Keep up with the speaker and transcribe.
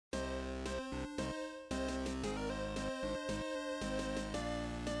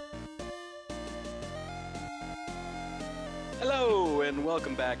Hello, and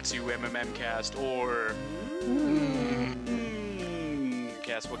welcome back to MMMcast, or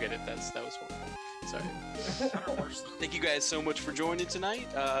Cast. We'll get it. That was horrible. Sorry. Thank you guys so much for joining tonight.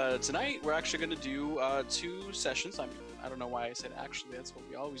 Tonight we're actually going to do 2 sessions. I don't know why I said actually. That's what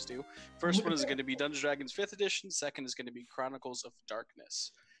we always do. First one is going to be Dungeons & Dragons 5th edition. Second is going to be Chronicles of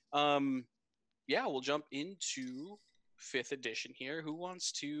Darkness. Yeah, we'll jump into 5th edition here. Who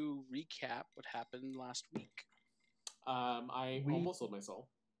wants to recap what happened last week? I almost sold my soul.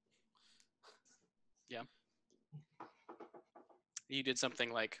 Yeah. You did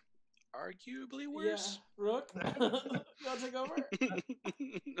something like arguably worse. Yeah, Rook, y'all take over.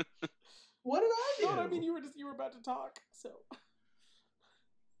 What did I do? No, I mean you were about to talk. So.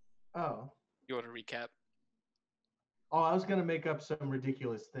 Oh. You want to recap? Oh, I was gonna make up some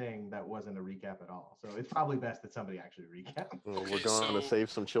ridiculous thing that wasn't a recap at all. So it's probably best that somebody actually recap. Well, we're going to save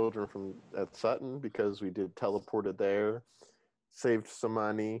some children from at Sutton because we did teleported there, saved some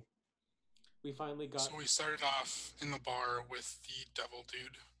money. We finally got. So we started off in the bar with the devil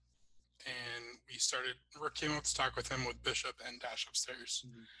dude, and Rook came up to talk with him with Bishop and Dash upstairs,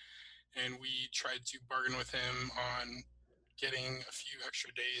 and we tried to bargain with him on getting a few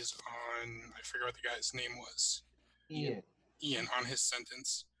extra days on, I forget what the guy's name was. Ian on his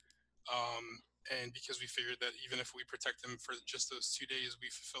sentence. And because we figured that even if we protect him for just those 2 days, we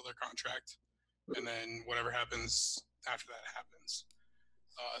fulfill their contract, and then whatever happens after that happens.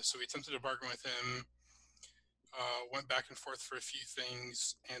 So we attempted to bargain with him, went back and forth for a few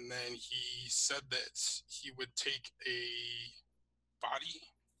things, and then he said that he would take a body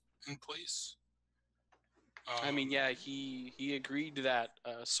in place. I mean, yeah, he agreed that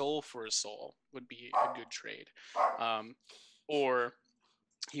soul for a soul would be a good trade. Or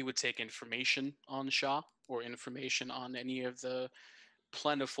he would take information on Shaw, or information on any of the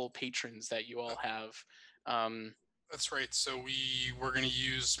plentiful patrons that you all have. That's right. So we were going to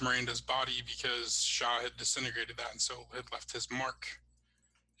use Miranda's body because Shaw had disintegrated that and so had left his mark.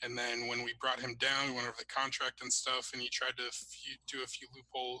 And then when we brought him down, we went over the contract and stuff, and he tried to do a few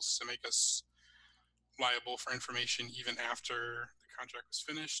loopholes to make us liable for information even after the contract was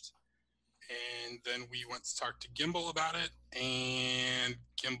finished. And then we went to talk to Gimbal about it, and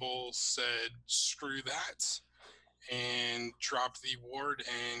Gimbal said, screw that, and dropped the ward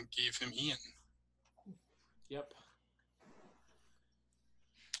and gave him Ian.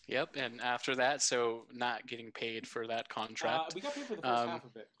 Yep, and after that, so not getting paid for that contract. We got paid for the first half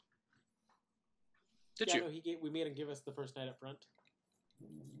of it. Did you? No, we made him give us the first night up front.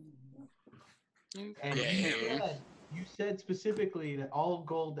 And you said specifically that all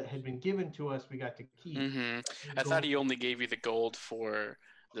gold that had been given to us, we got to keep. I thought he only gave you the gold for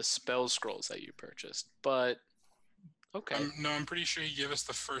the spell scrolls that you purchased, but okay. I'm pretty sure he gave us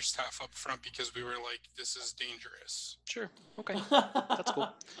the first half up front because we were like, this is dangerous. Sure. Okay. That's cool.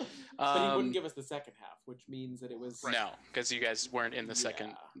 But he wouldn't give us the second half, which means that it was... No, because you guys weren't in the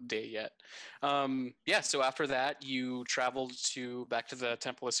second day yet. So after that, you traveled back to the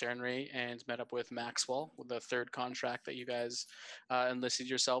Temple of Serenray and met up with Maxwell, with the third contract that you guys enlisted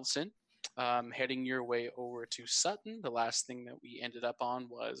yourselves in. Heading your way over to Sutton, the last thing that we ended up on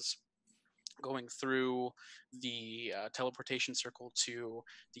was going through the teleportation circle to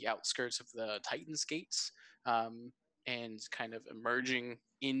the outskirts of the Titan's Gates, and kind of emerging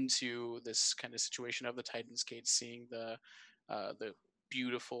into this kind of situation of the Titan's Gates, seeing the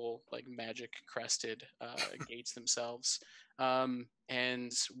beautiful, like, magic crested gates themselves.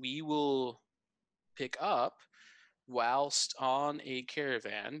 And we will pick up whilst on a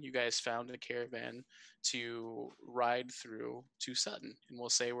caravan. You guys found a caravan to ride through to Sutton, and we'll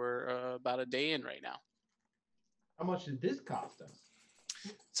say we're about a day in right now. How much did this cost us?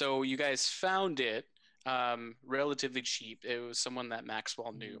 So you guys found it relatively cheap. It was someone that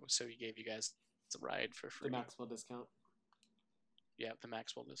Maxwell knew, so he gave you guys the ride for free. The Maxwell discount. Yeah, the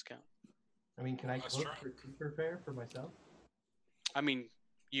Maxwell discount. I mean, can I cook for fare for myself? I mean,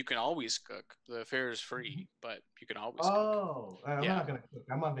 you can always cook. The fare is free, but you can always cook. I'm not going to cook.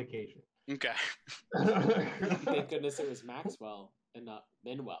 I'm on vacation. Okay. Thank goodness it was Maxwell and not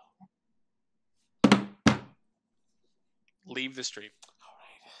Minwell. Leave the stream.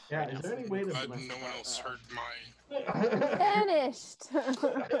 All right. Yeah, is there any way that... no one else heard my... Vanished!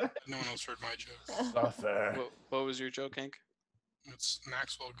 No one else heard my joke. Not there. What was your joke, Hank? It's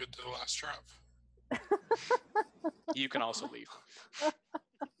Maxwell good to the last drop. You can also leave.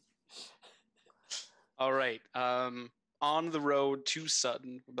 All right. On the road to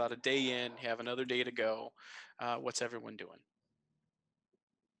Sutton, about a day in, you have another day to go. What's everyone doing?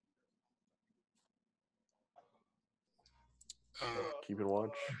 Keeping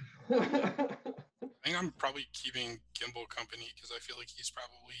watch. I think I'm probably keeping Gimbal company because I feel like he's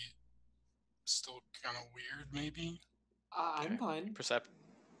probably still kind of weird, maybe. I'm Okay. fine.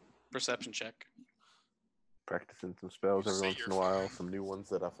 Perception check. Practicing some spells You every say once in you're a while, fine. some new ones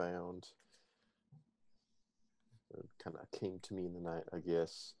that I found. It kind of came to me in the night, I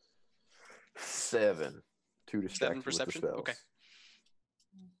guess. 7. Too distracted with the Perception? spells. Okay.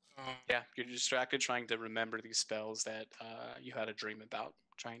 Yeah, you're distracted trying to remember these spells that you had a dream about,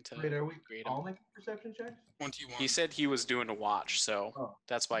 trying to Wait, are we create all them. making perception checks? 21. He said he was doing a watch, so Oh.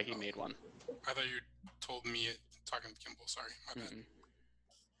 that's why he made one. I thought you told me it talking to Gimbal. Sorry, my bad. Mm-mm.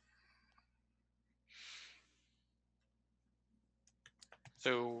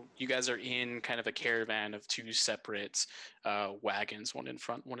 So you guys are in kind of a caravan of 2 separate wagons, one in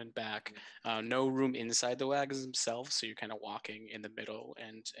front, one in back. No room inside the wagons themselves, so you're kind of walking in the middle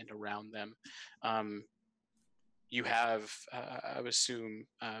and around them. You have, I would assume,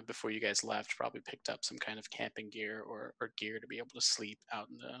 before you guys left, probably picked up some kind of camping gear or gear to be able to sleep out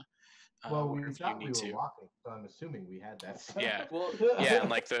in the Well, we wherever you thought we need were to. walking, so I'm assuming we had that stuff. Yeah. Well, Yeah,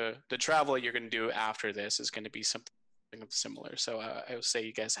 and like the travel that you're going to do after this is going to be something similar. So I would say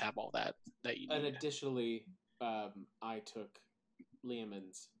you guys have all that you and need. additionally, I took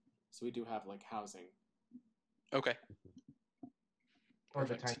Liamon's, so we do have like housing. Okay. Or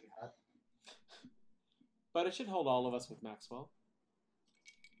the Perfect. tiny hut. But it should hold all of us with Maxwell.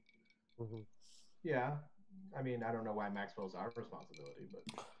 Mm-hmm. Yeah. I mean, I don't know why Maxwell's our responsibility,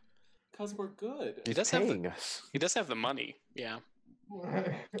 but Because we're good. He does have paying us. He does have the money. Yeah. Well,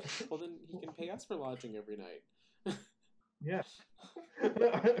 then he can pay us for lodging every night. yeah.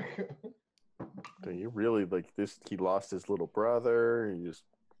 So you really like this? He lost his little brother. You're just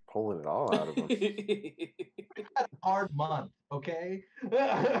pulling it all out of him. Had a hard month, okay?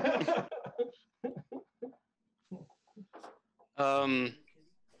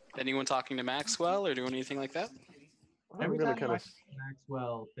 Anyone talking to Maxwell or doing anything like that? Every gonna time kinda I see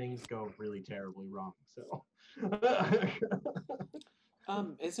Maxwell, things go really terribly wrong. So,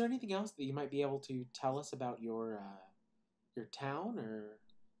 Is there anything else that you might be able to tell us about your town or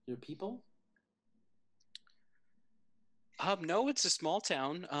your people? No, it's a small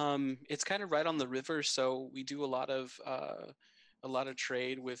town. It's kind of right on the river, so we do a lot of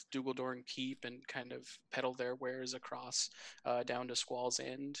trade with Dugaldorn Keep and kind of peddle their wares across down to Squall's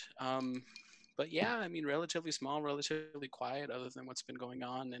End. But yeah, I mean, relatively small, relatively quiet, other than what's been going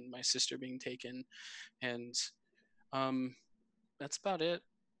on and my sister being taken, and that's about it.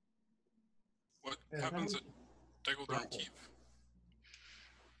 What happens at Deggeldorn Keep?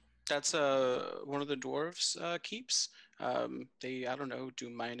 That's one of the dwarves keeps. They, I don't know, do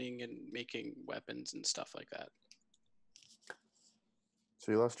mining and making weapons and stuff like that.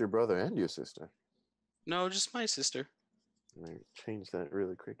 So you lost your brother and your sister. No, just my sister. Let me change that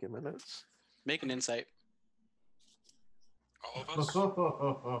really quick in my notes. Make an insight. All of us?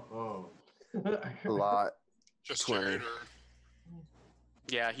 A lot. Just 20. Jared or...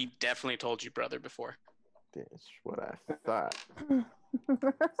 Yeah, he definitely told you brother before. That's what I thought. I'm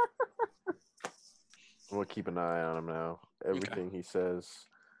gonna keep an eye on him now. Everything he says,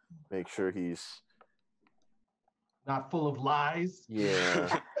 make sure he's not full of lies.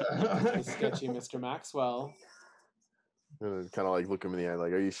 Yeah. The sketchy Mr. Maxwell. Kind of like look him in the eye,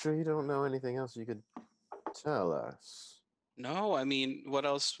 like, are you sure you don't know anything else you could tell us? No, I mean, what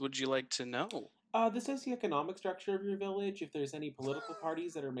else would you like to know? The socioeconomic structure of your village, if there's any political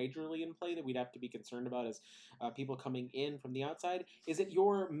parties that are majorly in play that we'd have to be concerned about as people coming in from the outside. Is it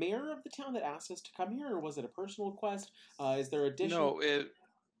your mayor of the town that asked us to come here, or was it a personal quest? Is there additional... No,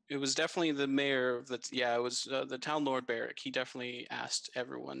 it was definitely the mayor of the... Yeah, it was the town lord Barrick. He definitely asked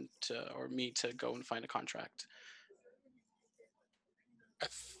everyone to, or me to go and find a contract.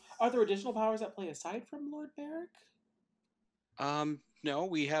 Are there additional powers at play aside from Lord Barrick? No,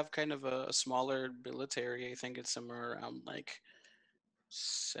 we have kind of a smaller military. I think it's somewhere around like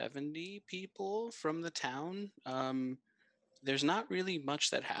 70 people from the town. There's not really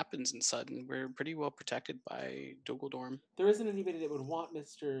much that happens in Sutton. We're pretty well protected by Dugaldorm. There isn't anybody that would want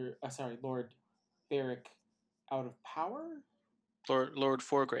Lord Barrick out of power? Lord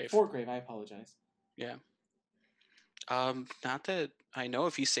Forgrave. Forgrave, I apologize. Yeah. Not that I know.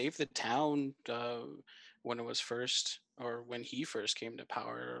 If he saved the town when it was first, or when he first came to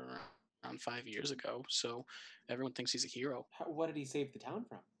power around 5 years ago, so everyone thinks he's a hero. What did he save the town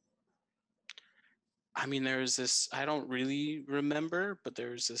from? I mean, there's this, I don't really remember, but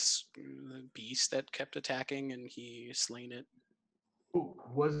there's this beast that kept attacking and he slain it. Ooh,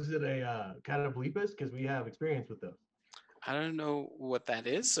 was it a kind of bleepus? Because we have experience with those. I don't know what that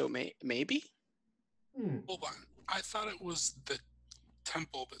is, so maybe? Hold on. I thought it was the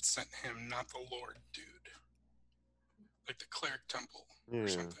temple that sent him, not the Lord dude. Like the cleric temple Yeah. or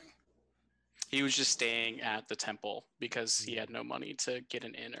something. He was just staying at the temple because he had no money to get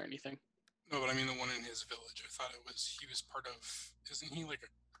an inn or anything. No, but I mean the one in his village. I thought he was part of, isn't he like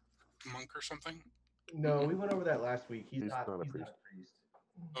a monk or something? No, we went over that last week. He's not a priest. priest.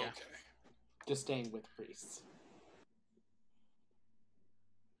 Yeah. Okay. Just staying with priests.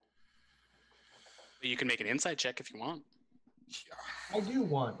 You can make an insight check if you want. Yeah. I do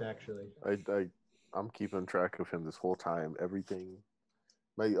want, actually. I'm keeping track of him this whole time. Everything.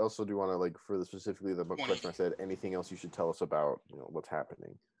 I also do want to like further specifically the question I said. Anything else you should tell us about what's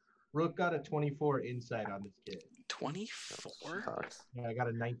happening? Rook got a 24 insight on this kid. 24? Yeah, I got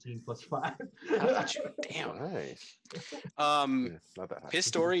a 19 plus 5. How did you? Damn. Nice. Not that high. His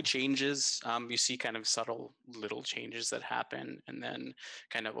story changes. You see kind of subtle little changes that happen, and then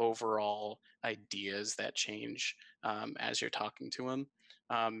kind of overall ideas that change as you're talking to him.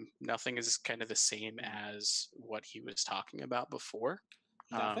 Nothing is kind of the same as what he was talking about before.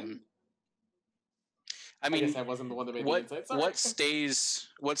 Nothing? I mean, I guess I wasn't the one that made the insight. Sorry.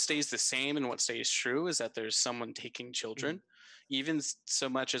 what stays the same and what stays true is that there's someone taking children, even so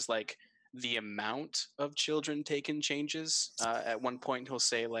much as like the amount of children taken changes. At one point, he'll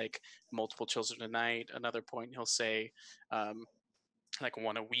say like multiple children a night. Another point, he'll say like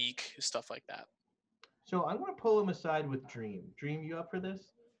one a week, stuff like that. So I'm going to pull him aside with Dream. Dream, you up for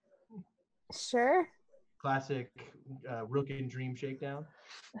this? Sure. Classic Rook and Dream shakedown.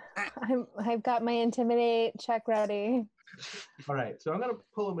 I've got my intimidate check ready. All right, so I'm gonna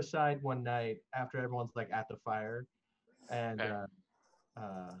pull him aside one night after everyone's like at the fire, and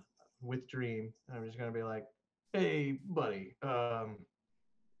with Dream, and I'm just gonna be like, "Hey, buddy,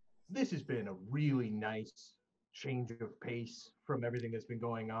 this has been a really nice change of pace from everything that's been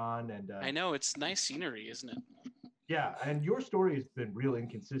going on, and I know it's nice scenery, isn't it? yeah, and your story has been real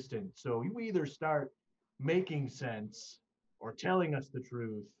inconsistent. So you either start making sense or telling us the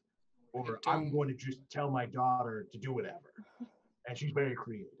truth, or I'm going to just tell my daughter to do whatever. And she's very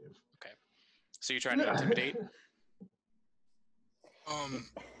creative. Okay. So you're trying to intimidate?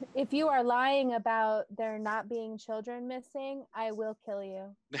 If you are lying about there not being children missing, I will kill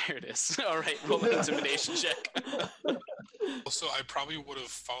you. There it is. All right, roll an intimidation check. Also, I probably would have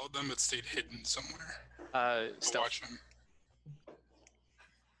followed them but stayed hidden somewhere. Stealth. Watch them.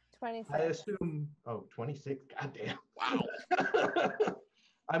 26. I assume, 26, goddamn. Wow.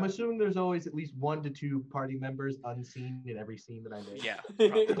 I'm assuming there's always at least 1 to 2 party members unseen in every scene that I make. Yeah,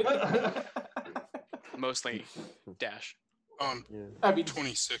 probably. Mostly Dash. I mean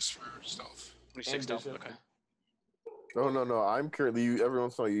 26 for stealth. 26 stealth, okay. Oh, no. I'm currently, every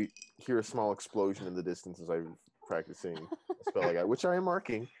once in a while you hear a small explosion in the distance as I'm practicing a spell I got, which I am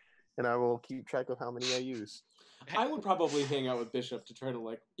marking, and I will keep track of how many I use. I would probably hang out with Bishop to try to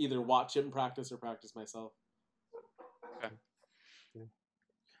like either watch him practice or practice myself. Okay.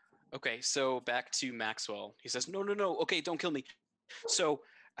 Okay, so back to Maxwell. He says, no, okay, don't kill me. So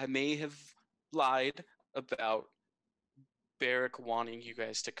I may have lied about Barrick wanting you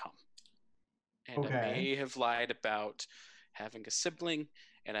guys to come. And I may have lied about having a sibling,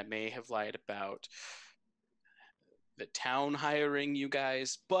 and I may have lied about the town hiring you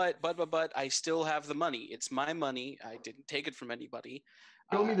guys, but I still have the money. It's my money. I didn't take it from anybody.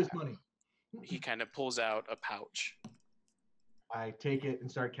 Show me this money. He kind of pulls out a pouch. I take it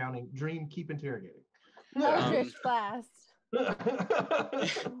and start counting. Dream, keep interrogating. Eldritch Blast.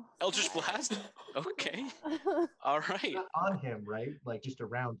 Eldritch Blast? Okay. All right. Not on him, right? Like just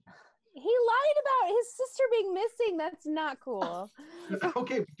around him. He lied about his sister being missing. That's not cool.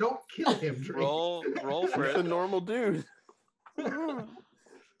 Okay, but don't kill him, Dream. Roll for He's it. a normal dude. Oh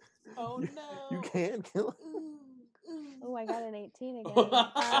no. You can't kill him. Oh, I got an 18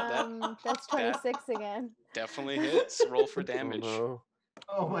 again. That's 26 again. Definitely hits. Roll for damage.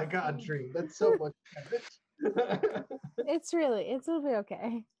 Oh my god, Dream. That's so much damage. It'll be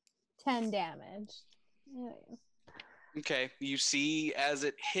okay. 10 damage. Anyways. Okay, you see as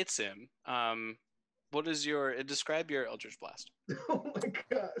it hits him, what is describe your Eldritch Blast. Oh my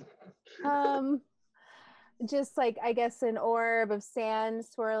god. Just like, I guess, an orb of sand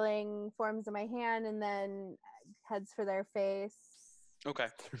swirling forms in my hand and then heads for their face. Okay.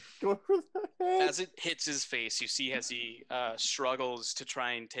 As it hits his face, you see as he struggles to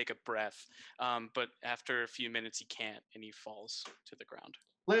try and take a breath, but after a few minutes he can't, and he falls to the ground.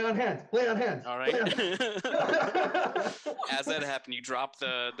 Lay on hands. Lay on hands. All right. As that happened, you drop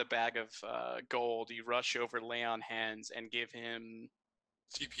the bag of gold. You rush over, lay on hands, and give him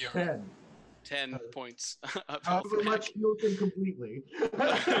CPR. 10. 10 points of health However back. much heals him completely.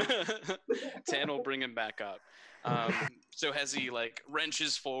 10 will bring him back up. So as he like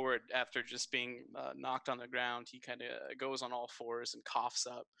wrenches forward after just being knocked on the ground, he kind of goes on all fours and coughs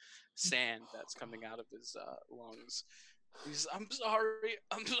up sand that's coming out of his lungs. He's, I'm sorry.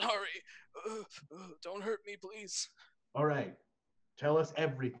 Don't hurt me, please. All right. Tell us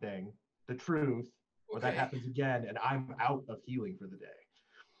everything, the truth, or that Okay. happens again, and I'm out of healing for the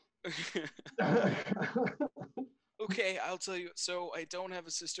day. Okay, I'll tell you. So I don't have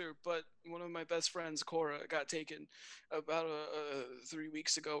a sister, but one of my best friends, Cora, got taken about 3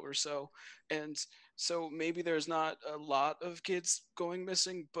 weeks ago or so, and so maybe there's not a lot of kids going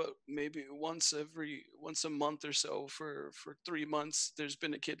missing, but maybe once a month or so for 3 months, there's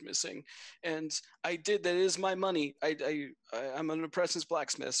been a kid missing, and that is my money. I'm an apprentice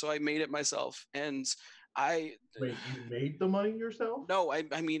blacksmith, so I made it myself, and I Wait, you made the money yourself? no,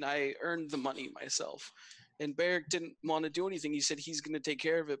 I mean I earned the money myself. And Barrick didn't want to do anything. He said he's going to take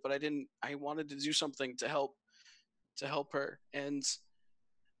care of it, but I wanted to do something to help her. And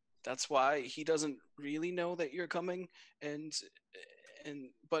that's why he doesn't really know that you're coming. And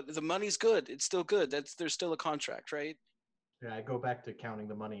but the money's good. It's still good. There's still a contract, right? Yeah, I go back to counting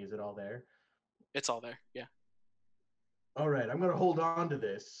the money. Is it all there? It's all there. Yeah. All right, I'm going to hold on to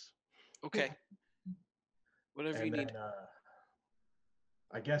this. Okay. Whatever you need.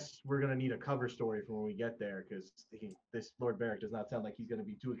 I guess we're going to need a cover story for when we get there, because this Lord Barrick does not sound like he's going to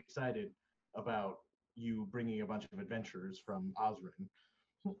be too excited about you bringing a bunch of adventurers from Osrin.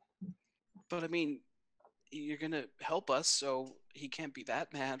 But I mean, you're going to help us, so he can't be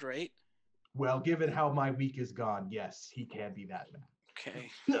that mad, right? Well, given how my week is gone, yes, he can be that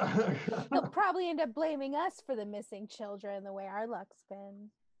Okay. mad. He'll probably end up blaming us for the missing children, the way our luck's been.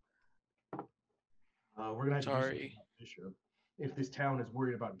 We're going to have to do something Sorry. about Bishop. If this town is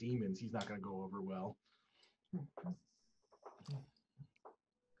worried about demons, he's not going to go over well.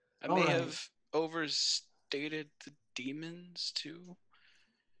 I may have overstated the demons too.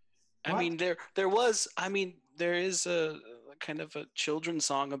 I mean, there is a kind of a children's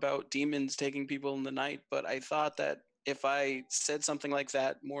song about demons taking people in the night, but I thought that if I said something like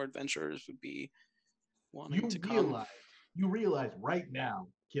that, more adventurers would be wanting to come. You realize right now,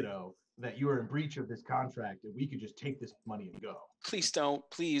 kiddo, that you are in breach of this contract, and we could just take this money and go. Please don't.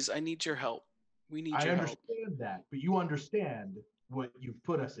 Please, I need your help. We need your help. I understand that, but you understand what you've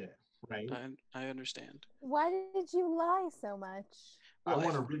put us in, right? I understand. Why did you lie so much? I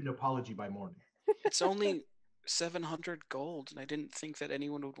want a written apology by morning. It's only 700 gold, and I didn't think that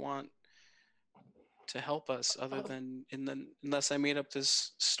anyone would want to help us other than unless I made up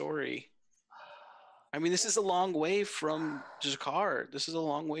this story. I mean, this is a long way from Jakar. This is a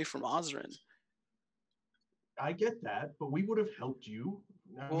long way from Osrin. I get that, but we would have helped you.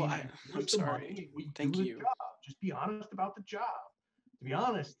 I'm sorry. Thank you. Job. Just be honest about the job. To be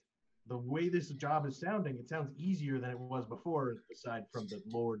honest, the way this job is sounding, it sounds easier than it was before, aside from the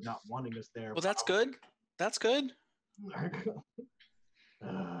Lord not wanting us there. Well, that's good. That's good. You're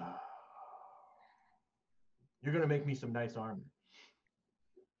going to make me some nice armor.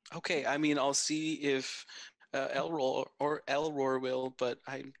 Okay, I mean, I'll see if Elroar will, but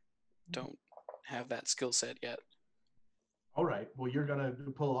I don't have that skill set yet. All right. Well, you're going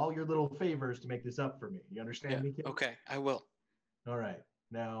to pull all your little favors to make this up for me. You understand me, kid? Okay, I will. All right.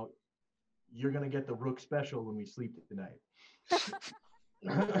 Now, you're going to get the Rook special when we sleep tonight.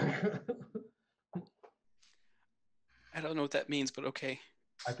 I don't know what that means, but okay.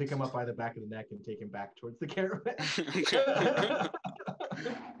 I pick him up by the back of the neck and take him back towards the caravan.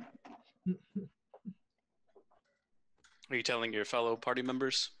 Are you telling your fellow party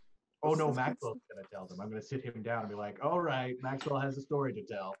members? Oh, no, Maxwell's going to tell them. I'm going to sit him down and be like, all right, Maxwell has a story to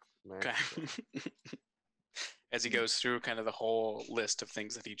tell. Okay. As he goes through kind of the whole list of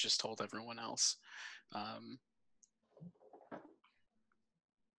things that he just told everyone else.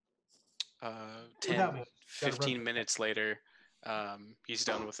 15 minutes later, he's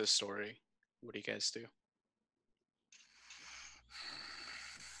done with his story. What do you guys do?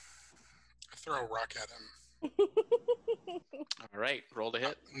 I throw a rock at him. All right, roll to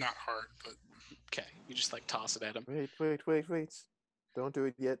hit. Not hard, but okay. You just like toss it at him. Wait. Don't do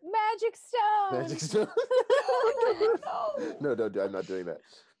it yet. Magic stone. Magic stone. No, I'm not doing that.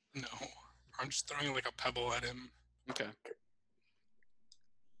 no. I'm just throwing like a pebble at him. Okay.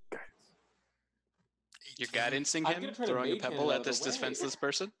 You're guidancing him, throwing a pebble at this defenseless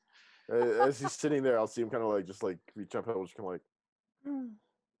person? As he's sitting there, I'll see him kind of like just like reach up, just kind of like.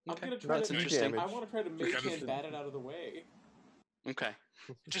 That's interesting. I want to try to make him bat it out of the way. Okay.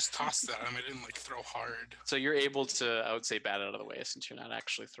 Just tossed that at him. I didn't like throw hard. So you're able to, I would say, bat it out of the way since you're not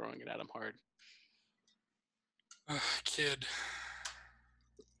actually throwing it at him hard. Kid,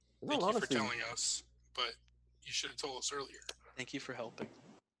 In thank all you for honesty, telling us, but you should have told us earlier. Thank you for helping.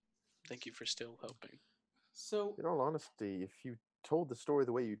 Thank you for still helping. So, in all honesty, if you told the story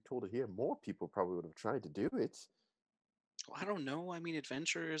the way you told it here, more people probably would have tried to do it. Well, I don't know. I mean,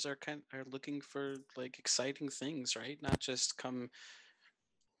 adventurers are looking for like exciting things, right? Not just come.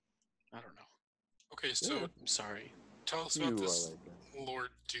 I don't know. Okay, so Yeah. I'm sorry. tell us You about are this like that. Lord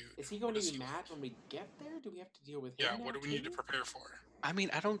dude. is he going What to is be he mad like? when we get there? Do we have to deal with him Yeah, now, what do we need to too? prepare for? I mean,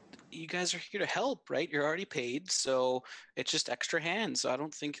 I don't. You guys are here to help, right? You're already paid, so it's just extra hands. So I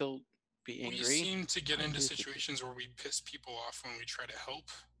don't think he'll be We angry. seem to get I into do think situations where we piss people off when we try to help.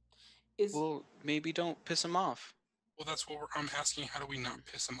 Is Well, maybe don't piss him off. Well, that's what I'm asking. How do we not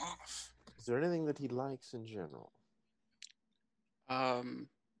piss him off? Is there anything that he likes in general? Um,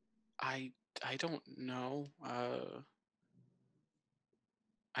 I don't know.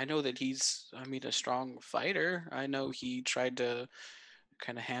 I know that he's, I mean, a strong fighter. I know he tried to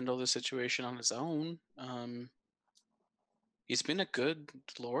kind of handle the situation on his own. He's been a good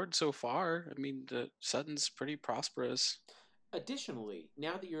lord so far. I mean, the Sutton's pretty prosperous. additionally,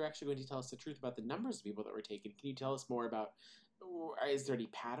 now that you're actually going to tell us the truth about the numbers of people that were taken, can you tell us more about? Is there any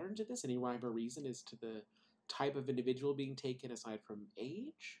pattern to this? Any rhyme or reason as to the type of individual being taken aside from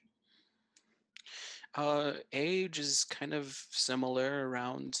age? Age is kind of similar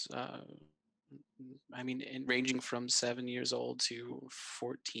around. I mean, ranging from 7 years old to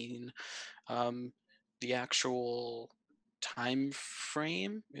 14. Um, the actual time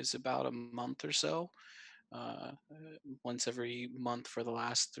frame is about a month or so. Uh, Once every month for the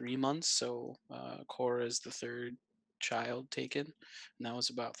last 3 months. So Cora is the third child taken, and that was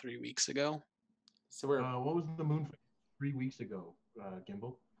about 3 weeks ago. So we're What was the moon phase 3 weeks ago,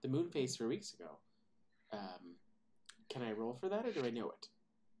 Gimbal? the moon phase 3 weeks ago. Can I roll for that, or do I know it?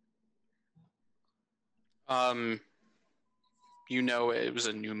 You know, it was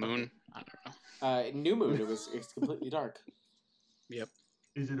a new moon. I don't know. New moon. It's completely dark. Yep.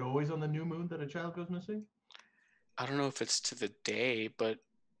 Is it always on the new moon that a child goes missing? I don't know if it's to the day, but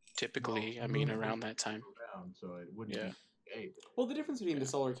typically, Well, I the mean, moon around phase that time. around, so it wouldn't Yeah. be day. Well, the difference between Yeah. the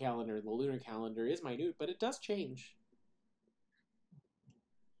solar calendar and the lunar calendar is minute, but it does change.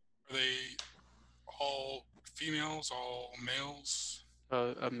 Are they all females, all males?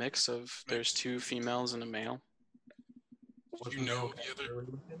 A mix of, there's 2 females and a male. Was You the male know the other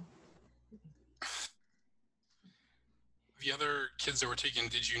really looking? the other kids that were taken.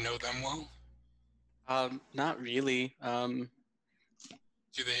 Did you know them well? Not really. Are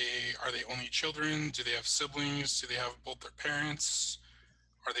they only children? Do they have siblings? Do they have both their parents?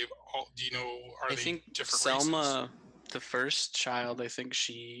 Are they all? Do you know? Are I they think different Selma, races? the first child, I think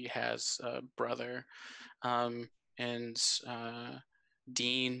she has a brother. And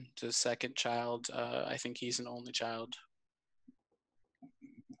Dean, the second child, I think he's an only child.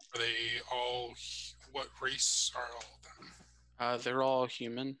 Are they all? What race are all of them? They're all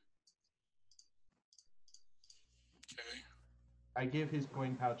human. Okay. I give his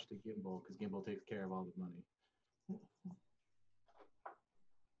coin pouch to Gimbal because Gimbal takes care of all the money.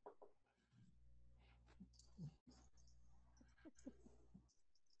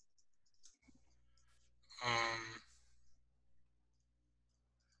 Um.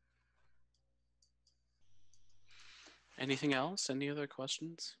 Anything else? Any other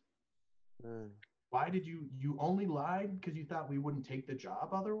questions? Why did you only lied because you thought we wouldn't take the job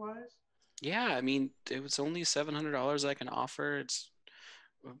otherwise? Yeah, I mean, it was only $700 I can offer. It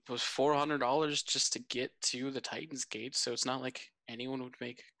was $400 just to get to the Titan's Gate, so it's not like anyone would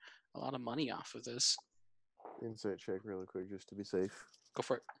make a lot of money off of this. Insight check really quick just to be safe. Go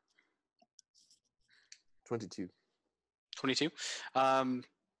for it. 22. 22.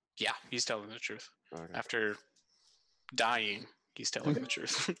 Yeah, he's telling the truth. Okay. After dying, he's telling the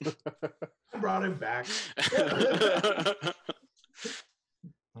truth. I brought him back.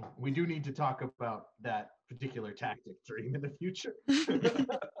 We do need to talk about that particular tactic, Dream, in the future.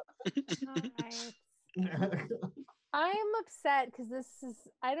 Alright. I'm upset because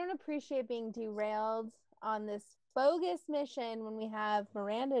I don't appreciate being derailed on this bogus mission when we have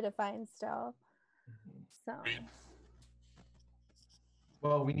Miranda to find still. So,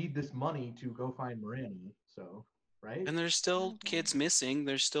 Well, we need this money to go find Miranda, so, right? And there's still Okay. kids missing.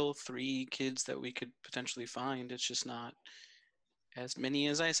 There's still 3 kids that we could potentially find. It's just not as many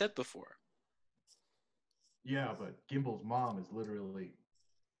as I said before. Yeah, but Gimbal's mom is literally.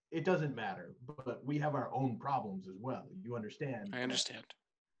 It doesn't matter, but we have our own problems as well. You understand? I understand.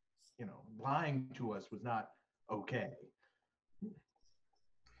 Lying to us was not okay.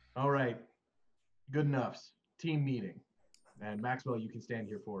 All right, good enough. Team meeting, and Maxwell, you can stand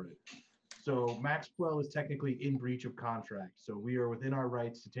here for it. So Maxwell is technically in breach of contract. So we are within our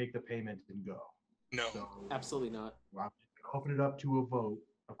rights to take the payment and go. No. So Absolutely not. I'm going to open it up to a vote.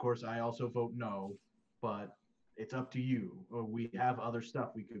 Of course, I also vote no, but it's up to you. We have other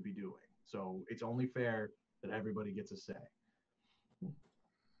stuff we could be doing. So it's only fair that everybody gets a say.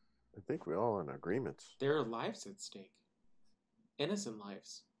 I think we're all in agreement. There are lives at stake. Innocent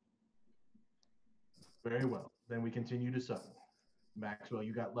lives. Very well. Then we continue to Sutton. Maxwell,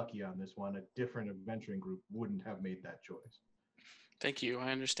 you got lucky on this one. A different adventuring group wouldn't have made that choice. Thank you.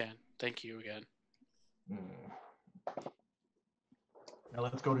 I understand. Thank you again. Now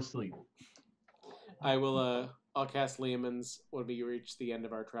let's go to sleep. I will. I'll cast Lehman's when we reach the end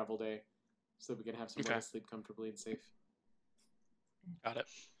of our travel day, so we can have some way to sleep comfortably and safe. Got it.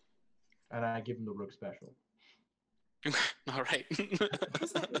 And I give him the Rook special. All right. What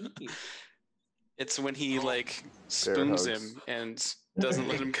does that mean? It's when he like spoons him and doesn't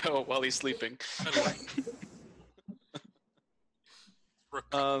let him go while he's sleeping.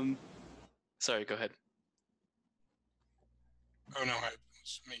 Sorry, go ahead. Oh no, I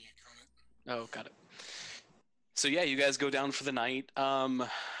was making a comment. Oh, got it. So yeah, you guys go down for the night. So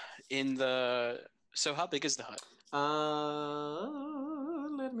how big is the hut?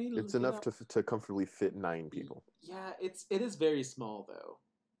 Let me. It's enough to comfortably fit 9 people. Yeah, it is very small though.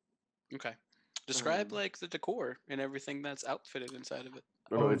 Okay. Describe like the decor and everything that's outfitted inside of it.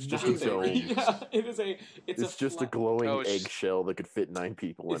 No, it's just a dome. Yeah, it's just a glowing eggshell that could fit 9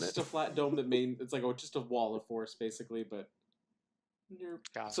 people in it. It's just a flat dome it's like just a wall of force basically, but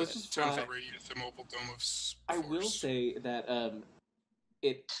so it's just flat. A mobile dome of force. I will say that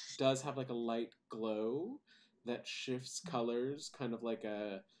it does have like a light glow that shifts colors, kind of like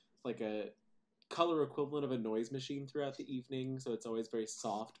a color equivalent of a noise machine throughout the evening. So it's always very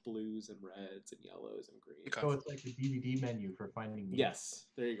soft blues and reds and yellows and greens. So it's like a DVD menu for finding meat. Yes,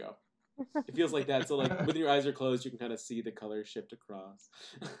 there you go. It feels like that. So like when your eyes are closed, you can kind of see the color shift across.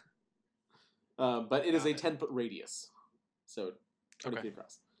 But it is a 10-foot radius, so 20 feet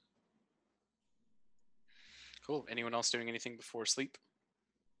across. Cool. Anyone else doing anything before sleep?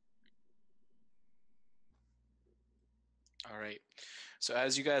 All right. So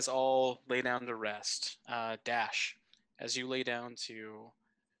as you guys all lay down to rest, Dash, as you lay down to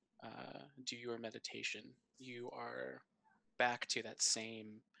do your meditation, you are back to that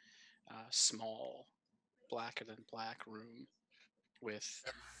same small, blacker than black room with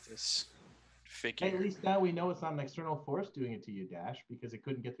this figure. Hey, at least now we know it's not an external force doing it to you, Dash, because it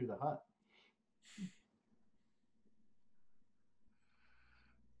couldn't get through the hut.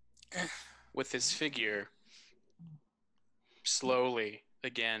 With this figure slowly,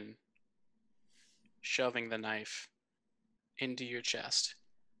 again, shoving the knife into your chest,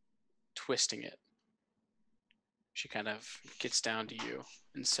 twisting it. She kind of gets down to you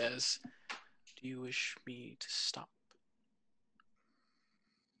and says, "Do you wish me to stop?"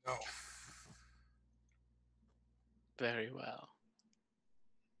 No. Very well.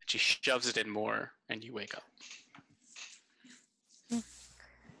 She shoves it in more, and you wake up.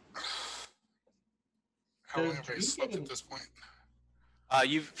 How long have I slept at this point?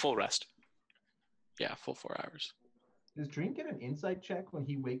 You've full rest. Yeah, full 4 hours. Does Dream get an insight check when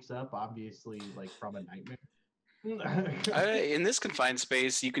he wakes up, obviously, like from a nightmare? In this confined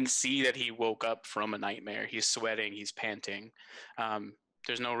space, you can see that he woke up from a nightmare. He's sweating. He's panting.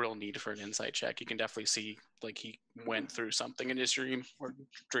 There's no real need for an insight check. You can definitely see like he went through something in his dream.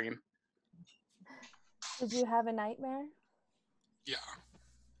 Did you have a nightmare? Yeah.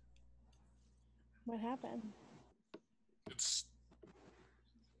 What happened?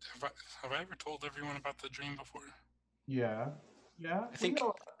 Have I ever told everyone about the dream before? Yeah. I think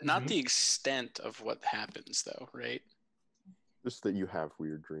not the extent of what happens, though, right? Just that you have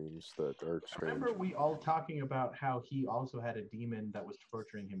weird dreams that are strange. I remember we all talking about how he also had a demon that was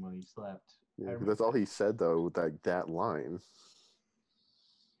torturing him when he slept. Yeah, that's all he said, though, that line.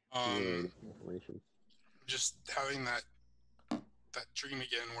 Just having that dream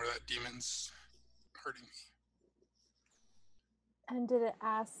again where that demon's hurting me. And did it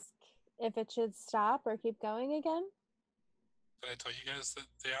ask if it should stop or keep going again? Did I tell you guys that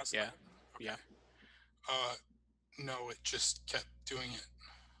they asked Yeah. that? Okay. Yeah. No, it just kept doing it.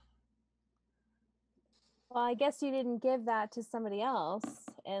 Well, I guess you didn't give that to somebody else,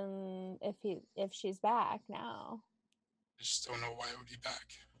 and if she's back now. I just don't know why it would be back.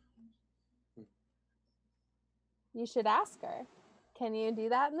 You should ask her. Can you do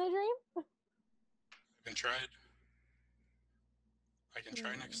that in the dream? I can try it. I can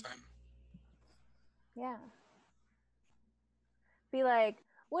try next time. Yeah. Be like,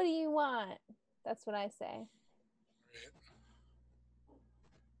 what do you want? That's what I say. Right.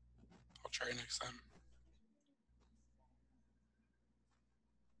 I'll try it next time.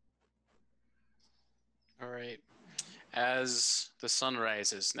 All right. As the sun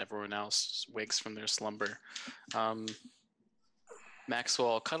rises and everyone else wakes from their slumber,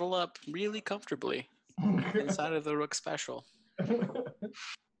 Maxwell cuddle up really comfortably inside of the Rook Special.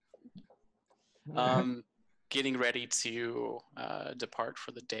 Getting ready to depart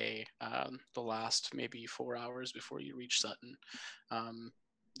for the day, the last maybe 4 hours before you reach Sutton.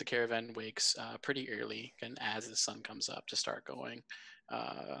 The caravan wakes pretty early, and as the sun comes up to start going.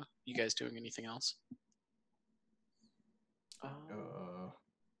 You guys doing anything else?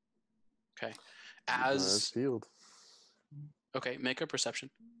 Okay. Field. Okay, make a perception.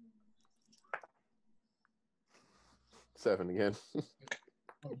 7 again. Okay.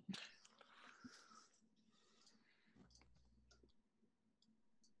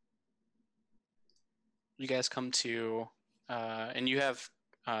 You guys come to, and you have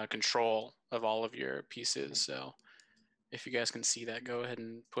control of all of your pieces. So if you guys can see that, go ahead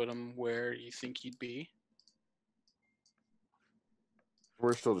and put them where you think you'd be.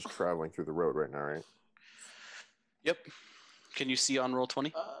 We're still just traveling through the road right now, right? Yep. Can you see on roll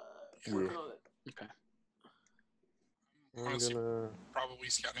 20? Yeah. Okay. Honestly, probably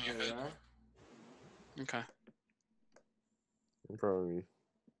scouting ahead. Okay. I'm probably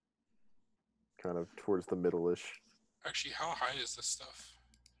kind of towards the middle-ish. Actually, how high is this stuff?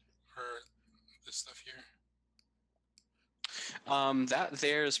 Or this stuff here? That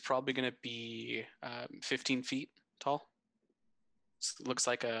there is probably going to be 15 feet tall. It looks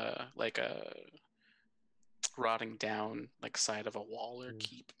like a rotting down like side of a wall or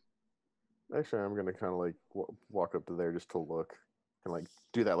keep. Actually, I'm gonna kind of like walk up to there just to look and like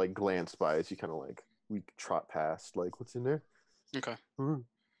do that like glance by as you kind of like we trot past like what's in there. Okay.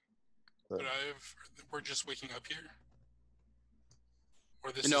 But we're just waking up here.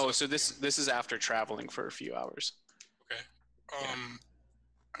 Or this No, is so this is after traveling for a few hours. Okay. I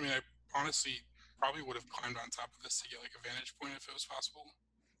mean, I honestly probably would have climbed on top of this to get like a vantage point if it was possible.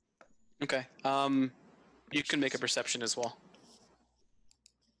 Okay. You can make a perception as well.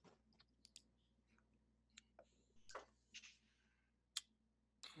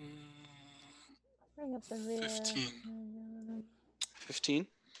 Bring up the rear. 15. 15.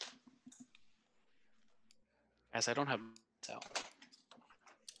 As I don't have out.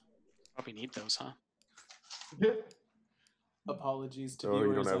 Probably need those, huh? Apologies to you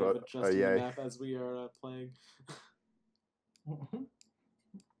viewers. don't have I'm adjusting yeah. the map as we are playing.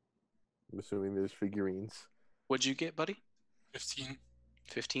 I'm assuming there's figurines. What'd you get, buddy? 15.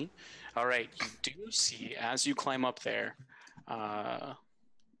 15. All right. You do see as you climb up there.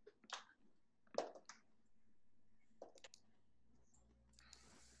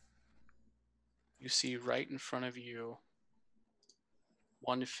 You see right in front of you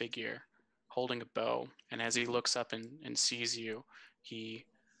one figure holding a bow, and as he looks up and sees you, he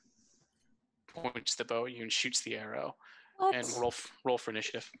points the bow at you and shoots the arrow. What? And roll for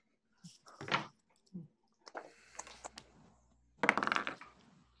initiative.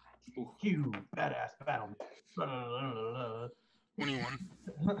 You badass battle. 21.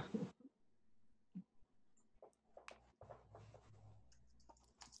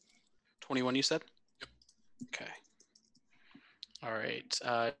 21, you said? Yep. Okay. All right.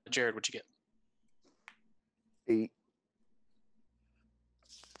 Jared, what'd you get? 8.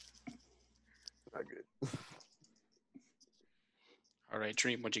 Not good. All right.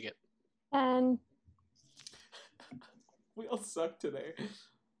 Dream, what'd you get? And We all suck today.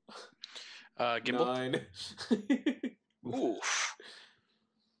 Gimbal? 9. Oof.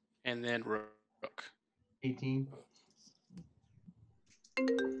 And then Rook. 18.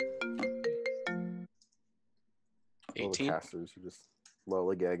 18. All the casters are just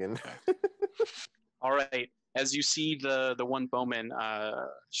lollygagging. Okay. All right. As you see the one bowman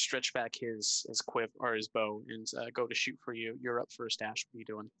stretch back his quiver or his bow and go to shoot for you, you're up first, Ash. What are you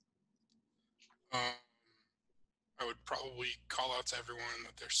doing? I would probably call out to everyone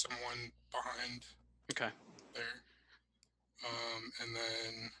that there's someone behind Okay. there. And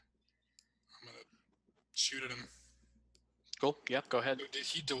then I'm going to shoot at him. Cool. Yep. Go ahead. So did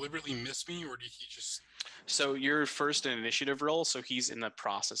he deliberately miss me, or did he just... So you're first in initiative roll, so he's in the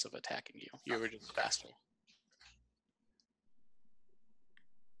process of attacking you. You were just faster.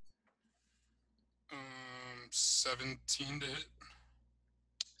 17 to hit.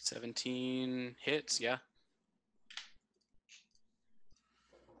 17 hits, yeah.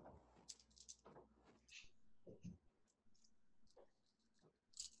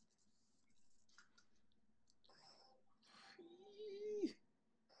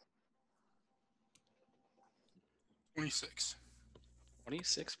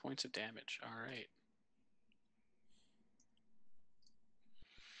 26 points of damage. All right.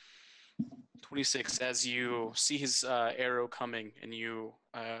 26 as you see his arrow coming and you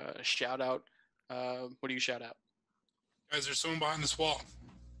shout out. What do you shout out? Guys, there's someone behind this wall.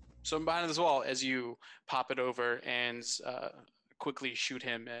 Someone behind this wall as you pop it over and quickly shoot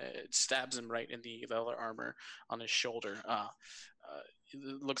him. It stabs him right in the leather armor on his shoulder.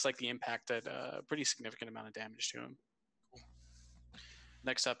 It looks like the impact did a pretty significant amount of damage to him. Cool.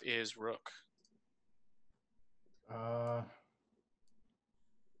 Next up is Rook. So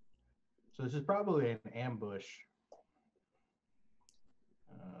this is probably an ambush.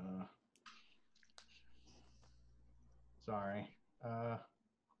 Sorry. I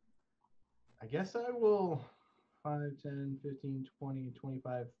guess I will 5, 10, 15, 20,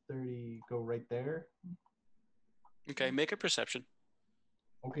 25, 30 go right there. Okay, make a perception.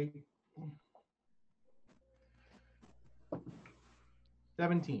 Okay.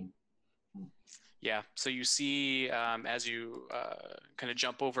 17. Yeah, so you see as you kind of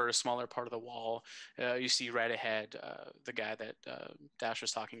jump over a smaller part of the wall, you see right ahead the guy that Dash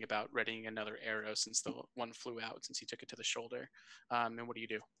was talking about readying another arrow since the one flew out since he took it to the shoulder. And what do you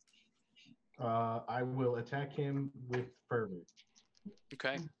do? I will attack him with fervor.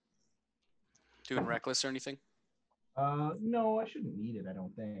 Okay. Doing reckless or anything? No, I shouldn't need it, I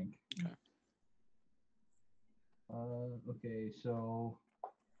don't think. Okay. Okay, so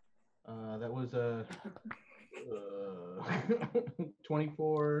that was a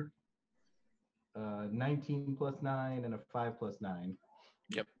 24, 19 plus 9, and a 5 plus 9.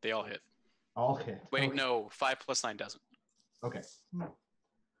 Yep, they all hit. All hit. Wait, okay. No, 5 plus 9 doesn't. Okay.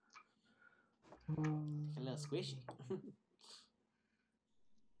 A little squishy.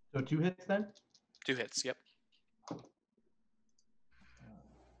 So 2 hits then? 2 hits, yep.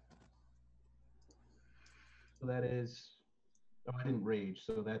 So that is, oh, I didn't rage,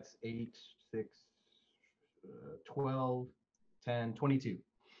 so that's 8, 6, 12, 10, 22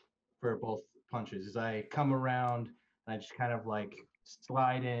 for both punches. As I come around, and I just kind of like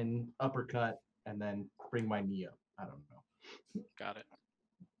slide in, uppercut, and then bring my knee up. I don't know. Got it.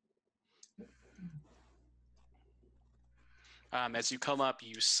 As you come up,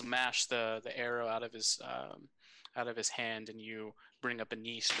 you smash the arrow out of his hand, and you bring up a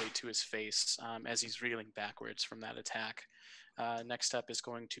knee straight to his face as he's reeling backwards from that attack. Next up is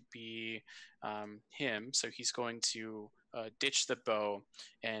going to be him. So he's going to ditch the bow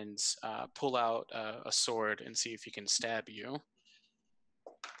and pull out a sword and see if he can stab you.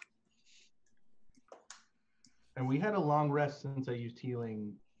 And we had a long rest since I used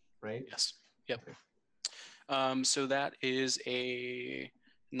healing, right? Yes. Yep. Okay. So that is a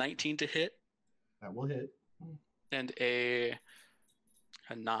 19 to hit. That will hit. And a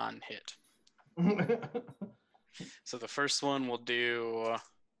non-hit. So the first one will do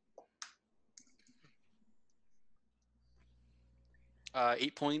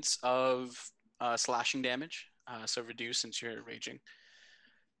 8 points of slashing damage. So reduce since you're raging.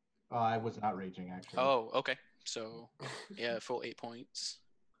 I was not raging, actually. Oh, okay. So yeah, full 8 points.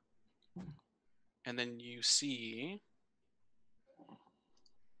 And then you see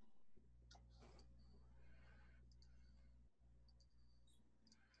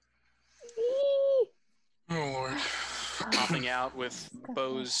Oh Lord. popping out with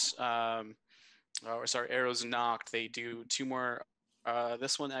bows, arrows knocked. They do 2 more.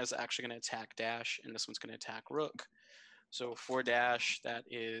 This one is actually going to attack Dash, and this one's going to attack Rook. So for Dash, that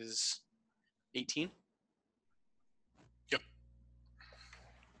is 18. Yep.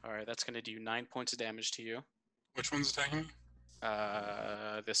 All right, that's going to do 9 points of damage to you. Which one's attacking me?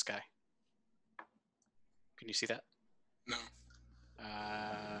 This guy. Can you see that? No.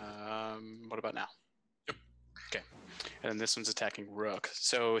 What about now? Yep. Okay. And this one's attacking Rook.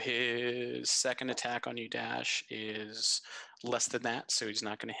 So his second attack on you, Dash, is less than that, so he's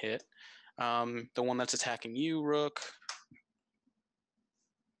not going to hit. The one that's attacking you, Rook,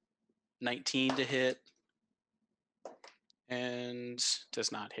 19 to hit, and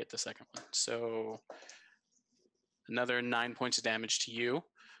does not hit the second one. So another 9 points of damage to you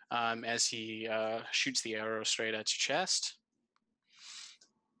as he shoots the arrow straight at your chest.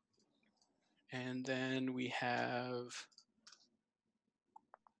 And then we have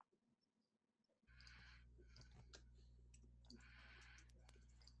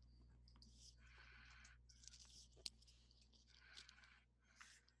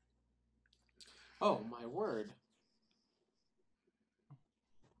Oh, my word.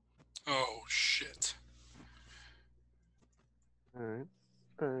 Oh shit. All right.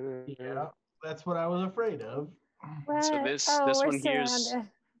 Yeah, that's what I was afraid of. What? So this we're one here is surrounded.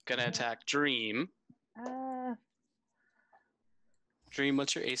 gonna attack Dream. Dream,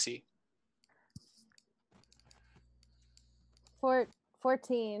 what's your AC?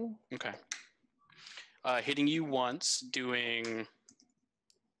 14. Okay. Hitting you once, doing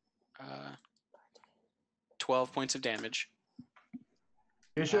 12 points of damage.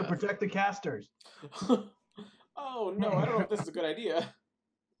 Bishop, protect the casters. Oh no, I don't know if this is a good idea.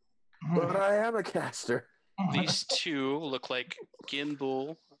 But I am a caster. These two look like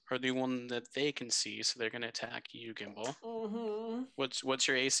Gimbal are the one that they can see, so they're going to attack you, Gimbal. Mm-hmm. What's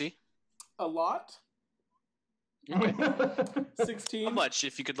your AC? A lot. Okay. 16. How much,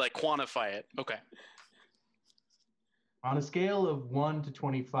 if you could like quantify it? Okay. On a scale of 1 to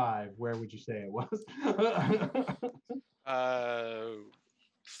 25, where would you say it was?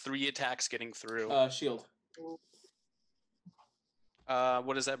 3 attacks getting through. Shield.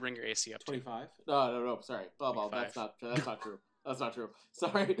 What does that bring your AC up to? 25. No. Sorry. Blah. That's not true. That's not true.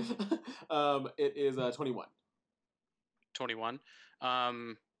 Sorry. It is 21. 21.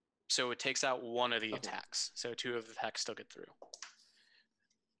 So it takes out one of the attacks. So 2 of the attacks still get through.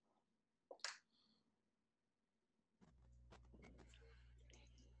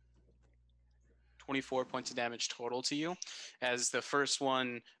 $24 points of damage total to you. As the first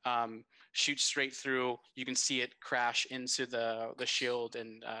one shoots straight through, you can see it crash into the shield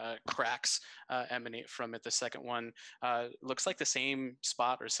and cracks emanate from it. The second one looks like the same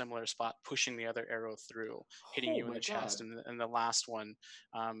spot or similar spot, pushing the other arrow through, hitting you in the chest, and the last one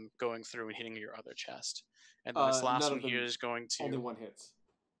going through and hitting your other chest. And then this last one here is going to... Only one hits.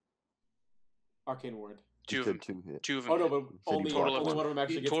 Arcane Ward. Two of them hit. Oh no, but only one of them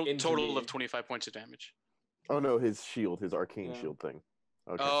actually gets into total me. of 25 points of damage. Oh no, his shield, his arcane shield thing.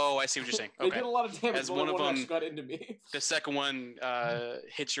 Okay. Oh, I see what you're saying. Okay. They did a lot of damage. As one of them got into me. The second one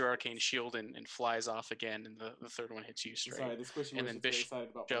hits your arcane shield and flies off again, and the third one hits you straight. Sorry, this question was very excited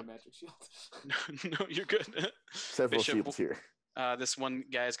about my magic shield. No, you're good. Several shields here. This one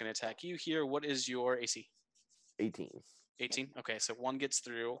guy is going to attack you here. What is your AC? 18. 18? Okay, so one gets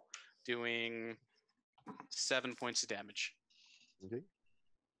through, doing 7 points of damage. Okay.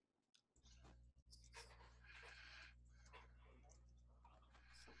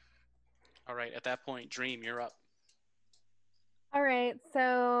 All right, at that point, Dream, you're up. All right,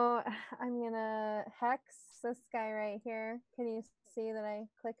 so I'm gonna hex this guy right here. Can you see that I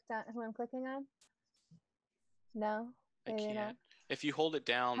clicked on who I'm clicking on? No, I can't. Not. If you hold it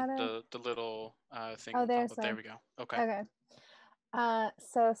down, the little thing. Oh, there we go. Okay.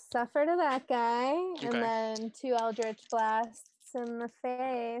 So suffer to that guy, and then 2 Eldritch Blasts in the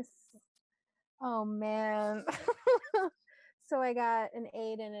face. Oh man. So I got an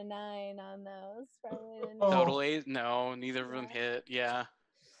 8 and a 9 on those. Total 8? No, neither of them hit. Yeah.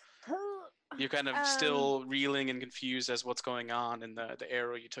 You're kind of still reeling and confused as what's going on, and the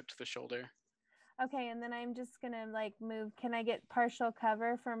arrow you took to the shoulder. Okay, and then I'm just gonna move. Can I get partial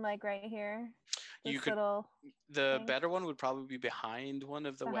cover from right here? You could. The better one would probably be behind one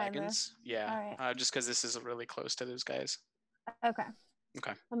of the wagons. This? Yeah. Right. Just because this is really close to those guys. Okay.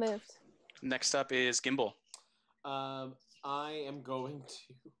 I moved. Next up is Gimbal. I am going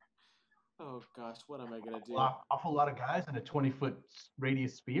to. Oh gosh, what am I gonna do? Awful lot of guys in a 20-foot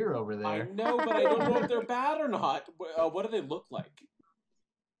radius spear over there. I know, but I don't know if they're bad or not. What do they look like?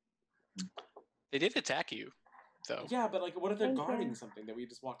 They did attack you, though. Yeah, but what if they're guarding something that we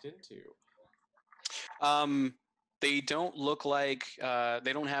just walked into? They don't look like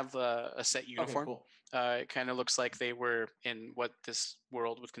they don't have a set uniform. Okay, cool. It kind of looks like they were in what this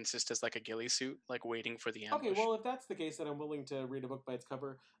world would consist as a ghillie suit, waiting for the ambush. Okay, well, if that's the case, then I'm willing to read a book by its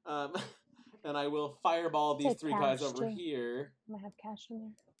cover. And I will fireball these 3 guys over here. I'm gonna have cash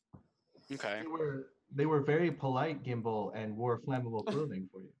in there. Okay. They were very polite, Gimbal, and wore flammable clothing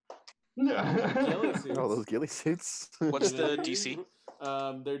for you. Ghillie suits. Oh, those ghillie suits. What's the DC?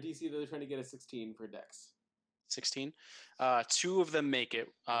 Their DC, they're trying to get a 16 for Dex. 16. 2 of them make it.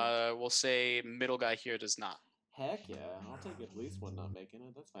 We'll say middle guy here does not. Heck yeah, I'll take at least one not making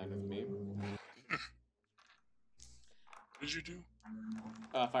it. That's fine with me. What did you do?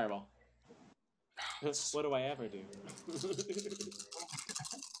 Fireball. What do I ever do?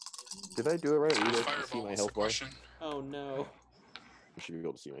 Did I do it right? You guys can see my health bar? Oh no. You should be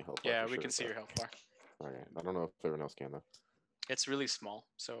able to see my health bar. Yeah, we can see your health bar. Alright, I don't know if everyone else can though. It's really small,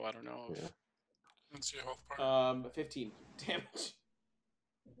 so I don't know. Let's see your health bar. 15 damage.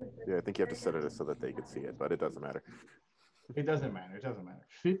 Yeah, I think you have to set it so that they can see it, but it doesn't matter. It doesn't matter.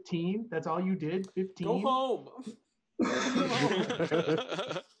 15? That's all you did? 15? Go home.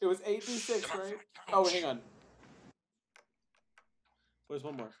 It was 8d6, right? Oh, hang on. Where's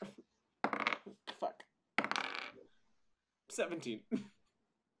one more? Fuck. 17.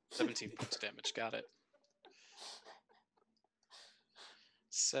 17 points of damage. Got it.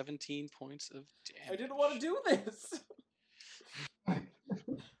 17 points of damage. I didn't want to do this.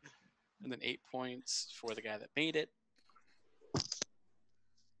 And then 8 points for the guy that made it.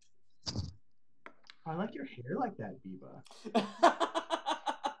 I like your hair like that, Biba.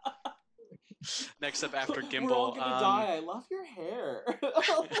 Next up after Gimbal. We're all gonna die. I love your hair.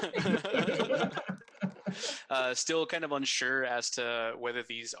 Still kind of unsure as to whether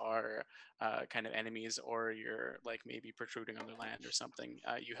these are kind of enemies or you're like maybe protruding on their land or something.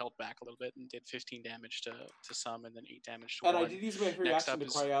 You held back a little bit and did 15 damage to some and then 8 damage to And one. I did use my free Next action to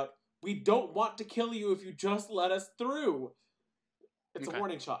up cry out, "We don't want to kill you if you just let us through." It's a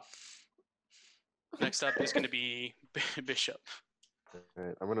warning shot. Next up is going to be Bishop. All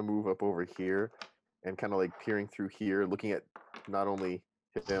right, I'm gonna move up over here and kind of like peering through here, looking at not only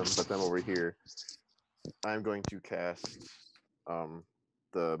him but them over here. I'm going to cast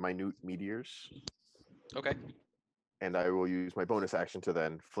the minute meteors. Okay. And I will use my bonus action to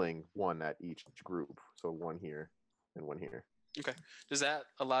then fling one at each group. So one here and one here. Okay. Does that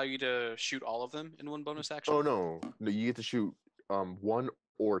allow you to shoot all of them in one bonus action? Oh no, you get to shoot one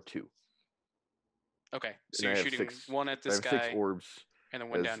or two. Okay, so you're shooting one at this guy, 6 orbs, and then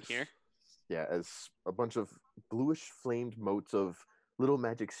one down here. Yeah, as a bunch of bluish flamed motes of little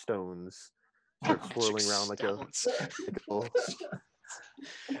magic stones start swirling around like a little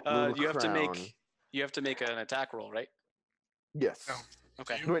you have crown. You have to make an attack roll, right? Yes. No.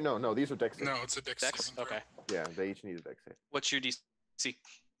 Okay. Wait, no, these are dex saves. No, it's a dex. Dex? Okay. Yeah, they each need a dex save. What's your DC?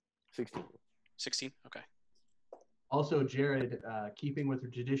 16. 16? Okay. Also, Jared, keeping with the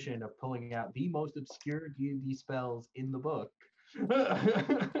tradition of pulling out the most obscure D&D spells in the book.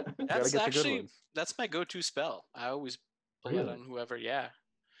 That's actually, that's my go-to spell. I always pull it on whoever, yeah.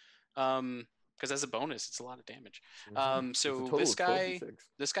 Because as a bonus, it's a lot of damage. So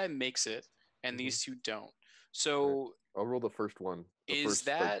this guy makes it, and these two don't. So I'll roll the first one. The first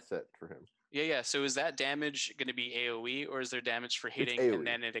set for him. Yeah. So is that damage going to be AoE, or is there damage for hitting and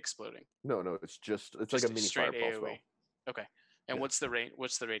then it exploding? No, it's like a mini fireball AoE. spell. Okay. And what's the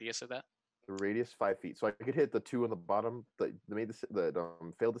radius of that? The radius 5 feet. So I could hit the two on the bottom that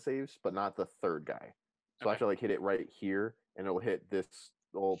failed the saves, but not the third guy. So I have to like hit it right here, and it'll hit this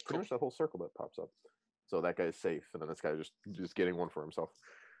pretty much that whole circle that pops up. So that guy's safe, and then this guy just getting one for himself.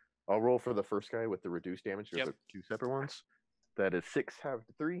 I'll roll for the first guy with the reduced damage. There's two separate ones. That is 6 halved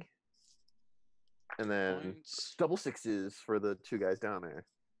to 3. And then double 6s for the two guys down there.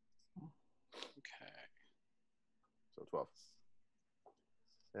 Okay. So 12.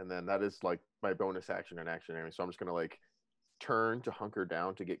 And then that is like my bonus action and action area. So I'm just going to like turn to hunker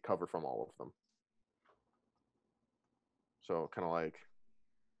down to get cover from all of them. So kind of like,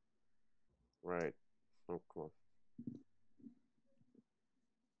 right. Oh, come on.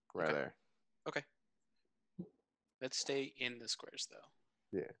 Right there. Okay. Let's stay in the squares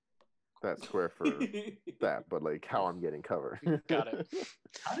though. Yeah. That square for that, but like how I'm getting cover. Got it.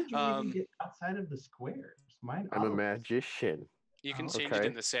 How did you even get outside of the squares? I'm a magician. You can change it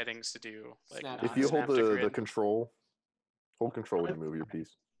in the settings to do like if you hold the control, hold control when you move your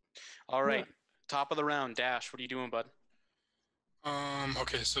piece. All right. Top of the round, Dash. What are you doing, bud?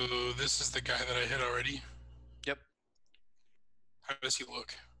 Okay, so this is the guy that I hit already. Yep. How does he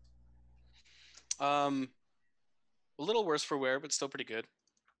look? A little worse for wear, but still pretty good.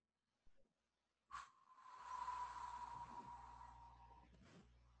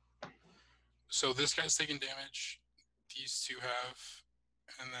 So this guy's taking damage. These two have,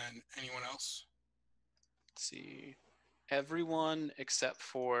 and then anyone else? Let's see. Everyone except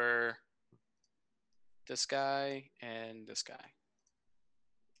for this guy and this guy.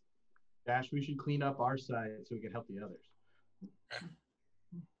 Dash, we should clean up our side so we can help the others. Okay.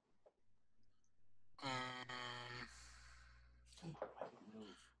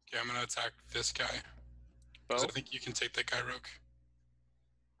 Okay, I'm gonna attack this guy. Bo? I think you can take that guy, Rogue.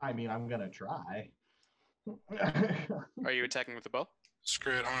 I mean, I'm gonna try. Are you attacking with the bow?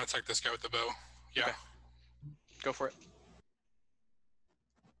 Screw it, I'm gonna attack this guy with the bow. Yeah. Okay. Go for it.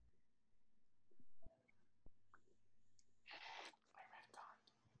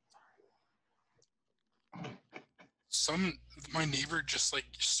 My neighbor just like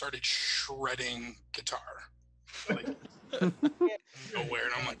started shredding guitar. Like nowhere,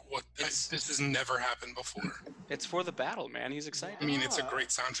 and I'm like, what? This has never happened before. It's for the battle, man. He's excited. I mean, it's a great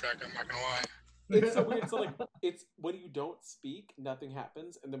soundtrack, I'm not gonna lie. It's so weird. So like, it's when you don't speak, nothing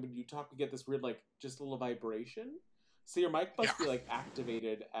happens, and then when you talk, you get this weird like just a little vibration. So your mic must be like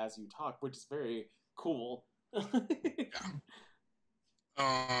activated as you talk, which is very cool.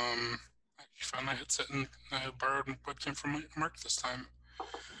 I found my headset and I borrowed webcam from Mark this time.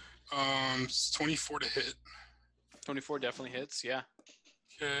 It's 24 to hit. 24 definitely hits, yeah.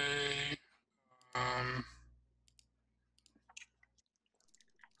 Okay. Um,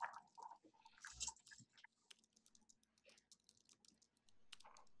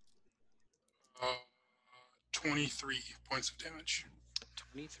 23 points of damage.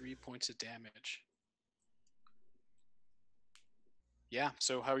 23 points of damage. Yeah,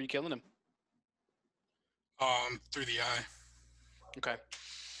 so how are you killing him? Through the eye. Okay.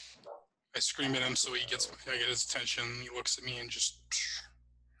 I scream at him so I get his attention. He looks at me and just.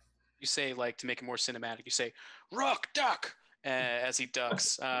 You say, like, to make it more cinematic, you say, "Rook, duck!" As he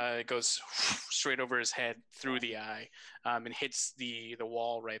ducks, it goes straight over his head through the eye, and hits the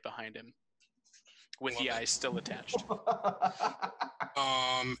wall right behind him, with the eye still attached.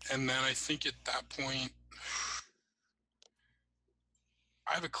 And then I think at that point,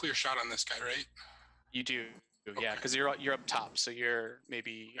 I have a clear shot on this guy, right? You do, yeah, because you're up top, so you're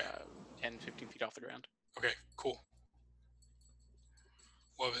maybe 10, 15 feet off the ground. Okay, cool.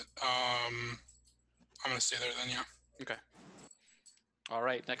 Love it. I'm gonna stay there then, yeah. Okay. All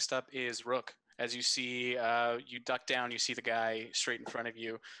right. Next up is Rook. As you see, you duck down. You see the guy straight in front of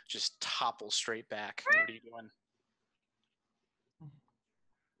you, just topple straight back. What are you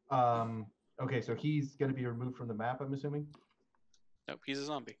doing? Okay, so he's gonna be removed from the map, I'm assuming. Nope, he's a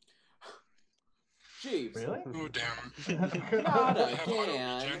zombie. Jeeves. Really? Oh damn. Not They have auto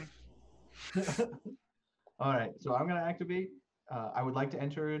again. regen. All right, so I'm gonna activate. I would like to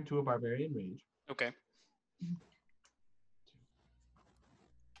enter into a barbarian rage. Okay.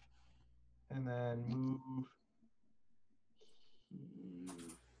 And then move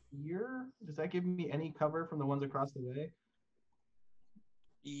here. Does that give me any cover from the ones across the way?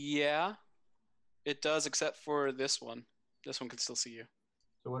 Yeah, it does, except for this one. This one can still see you.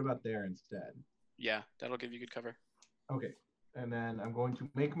 So what about there instead? Yeah, that'll give you good cover. Okay, and then I'm going to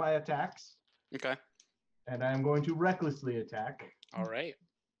make my attacks. Okay. And I'm going to recklessly attack. All right.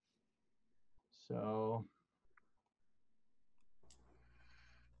 So,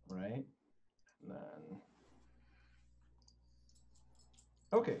 right. Then,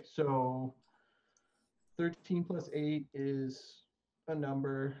 okay, so 13 plus 8 is a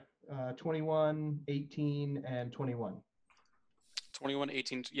number. 21, 18, and 21. 21,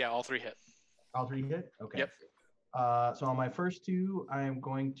 18, yeah, all three hit. All three hit? Okay. Yep. So on my first two, I am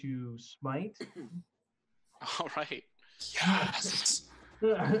going to smite. All right. Yes.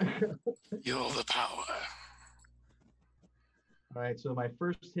 You're the power. All right, so my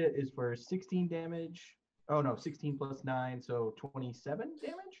first hit is for 16 damage. Oh, no, 16 plus 9, so 27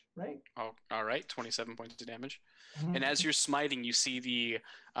 damage, right? Oh, all right, 27 points of damage. And as you're smiting, you see the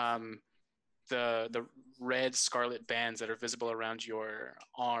red scarlet bands that are visible around your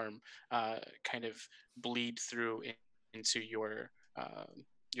arm kind of bleed through into your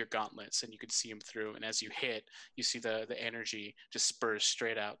gauntlets, and you can see them through. And as you hit, you see the energy disperse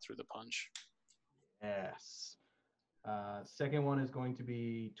straight out through the punch. Yes. Second one is going to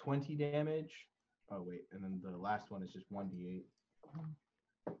be 20 damage. Oh, wait, and then the last one is just 1d8.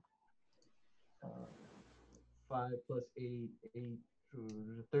 5 plus 8, 8,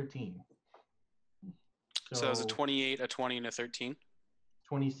 13. So it was a 28, a 20, and a 13?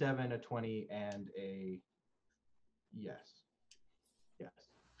 27, a 20, and a yes. Yes.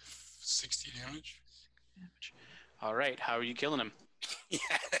 60 damage. All right, how are you killing him?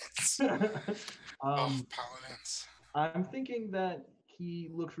 Yes. Paladins. I'm thinking that he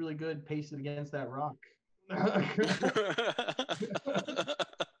looks really good pasted against that rock.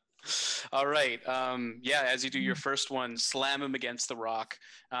 All right. Yeah, as you do your first one, slam him against the rock.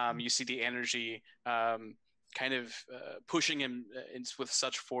 You see the energy kind of pushing him with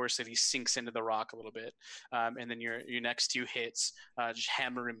such force that he sinks into the rock a little bit. And then your next two hits just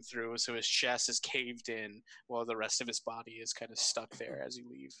hammer him through, so his chest is caved in while the rest of his body is kind of stuck there as you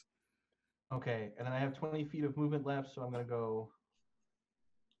leave. Okay, and then I have 20 feet of movement left, so I'm going to go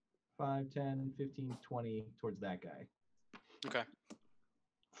 5, 10, 15, 20 towards that guy. Okay.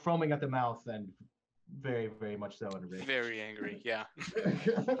 Foaming at the mouth and very, very much so in a rage. Very angry, yeah.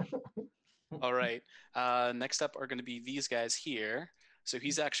 All right. Next up are going to be these guys here. So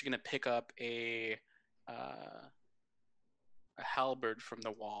he's actually going to pick up a halberd from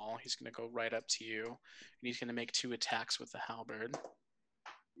the wall. He's going to go right up to you, and he's going to make 2 attacks with the halberd.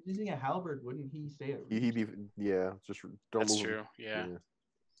 Using a halberd, wouldn't he stay at reach? He'd be, yeah, just don't That's move true, him.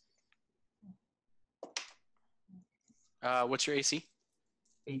 yeah. What's your AC?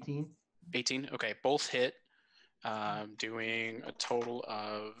 18. 18? Okay, both hit. Doing a total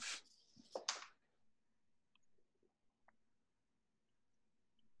of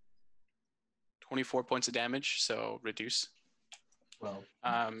 24 points of damage, so reduce. Well.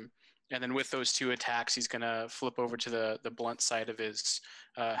 And then with those 2 attacks, he's going to flip over to the blunt side of his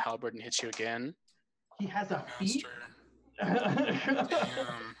halberd and hit you again. He has a feat?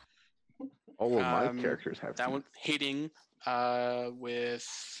 Damn. All of my characters have that feet. one hitting with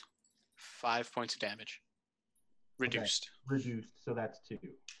 5 points of damage. Reduced. Okay. Reduced, so that's 2.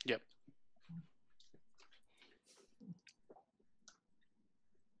 Yep.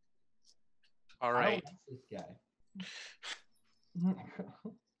 All right. This guy.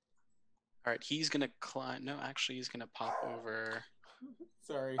 All right, he's going to climb. No, actually, he's going to pop over.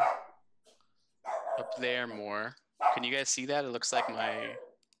 Sorry. Up there more. Can you guys see that? It looks like my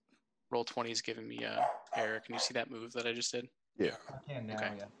Roll20 is giving me a error. Can you see that move that I just did? Yeah. I can now,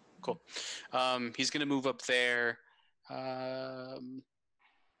 Okay. yeah. Cool. He's going to move up there. 5, 10, 15,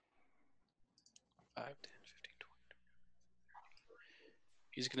 20.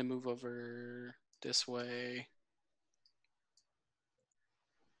 He's going to move over this way.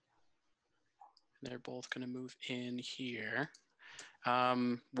 They're both going to move in here.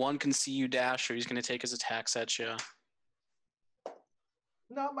 One can see you dash, or he's going to take his attacks at you.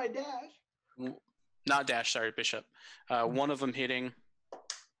 Not my dash. Not dash, sorry, Bishop. One of them hitting.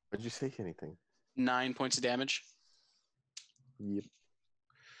 Did you say anything? 9 points of damage. Yep.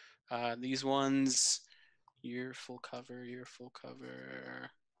 These ones, you're full cover, you're full cover.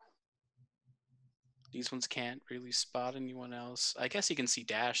 These ones can't really spot anyone else. I guess he can see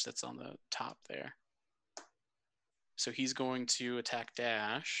Dash that's on the top there. So he's going to attack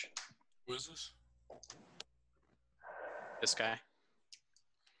Dash. Who is this? This guy.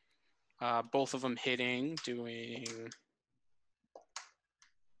 Both of them hitting, doing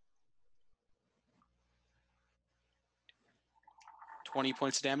 20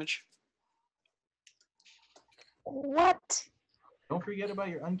 points of damage. What? Don't forget about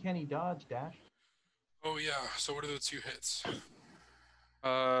your uncanny dodge, Dash. Oh yeah. So what are the 2 hits?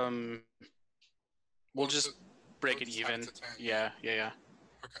 We'll just break it even. Yeah. Okay.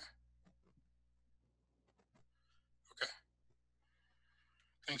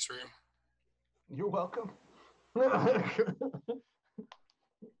 Thanks, Ryu. You're welcome.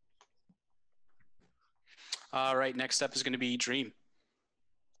 All right, next up is going to be Dream.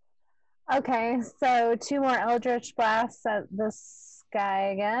 Okay, so 2 more Eldritch Blasts at this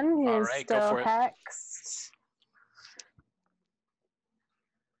guy again. He's All right, go still for it. hexed.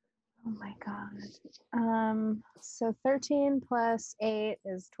 Oh my god. So 13 plus 8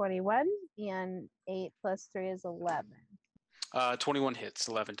 is 21, and 8 plus 3 is 11. 21 hits,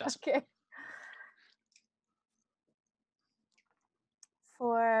 11 doesn't. Okay.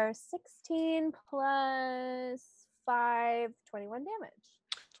 For 16 plus 5, 21 damage.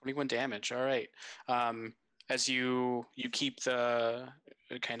 21 damage. All right. As you keep the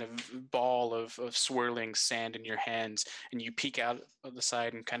kind of ball of swirling sand in your hands, and you peek out of the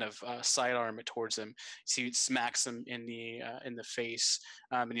side and kind of sidearm it towards him. See, it smacks him in the face,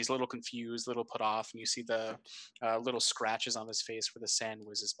 and he's a little confused, a little put off, and you see the little scratches on his face where the sand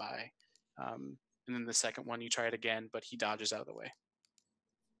whizzes by. And then the second one, you try it again, but he dodges out of the way.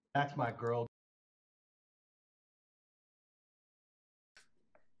 That's my girl.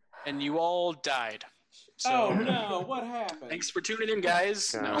 And you all died. So, oh no! What happened? Thanks for tuning in,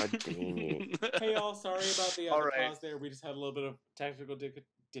 guys. God dang it. Hey, all. Sorry about the All right. pause there. We just had a little bit of technical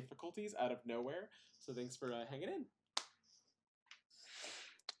difficulties out of nowhere. So thanks for hanging in.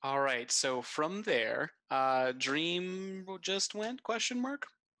 All right. So from there, Dream just went? Question mark.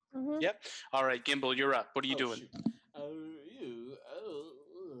 Mm-hmm. Yep. All right, Gimbal, you're up. What are you doing? Shoot.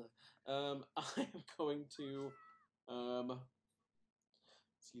 I'm going to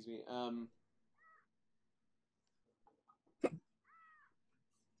excuse me.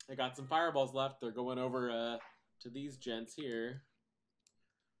 I got some fireballs left. They're going over to these gents here.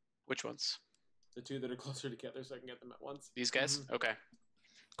 Which ones? The 2 that are closer together, so I can get them at once. These guys? Mm-hmm. Okay.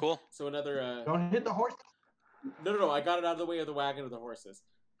 Cool. So another. Don't hit the horse. No. I got it out of the way of the wagon of the horses.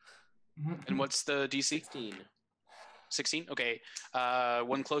 And what's the DC? 16. 16? Okay.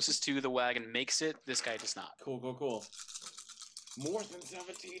 One closest to the wagon makes it. This guy does not. Cool. More than 17.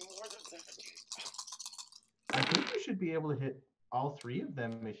 More than 17. I think you should be able to hit all 3 of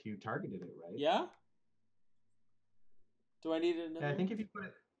them if you targeted it, right? Yeah? Do I need another? Yeah, I think if you put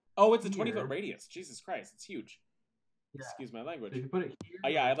it... Oh, it's a here. 20-foot radius. Jesus Christ, it's huge. Yeah. Excuse my language. So if you put it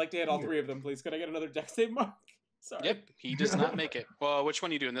here... Yeah, I'd like to hit all here. 3 of them, please. Could I get another dex save mark? Sorry. Yep. He does not make it. Well, which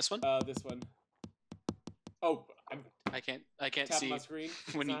one are you doing? This one? This one. Oh, I'm I can't tapping see my screen.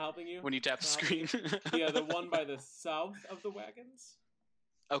 It's when not you- helping you. when you tap the screen. Yeah, the one by the south of the wagons.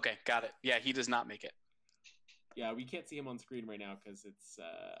 Okay, got it. Yeah, he does not make it. Yeah, we can't see him on screen right now because it's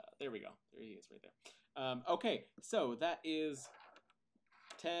there we go. There he is right there. Okay, so that is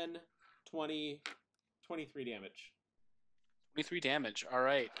 10, 20, 23 damage. 23 damage. All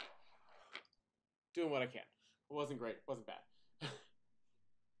right. Doing what I can. It wasn't great. It wasn't bad.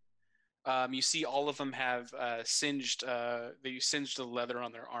 You see all of them have singed the leather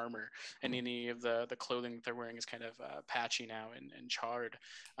on their armor, and any of the clothing that they're wearing is kind of patchy now and charred.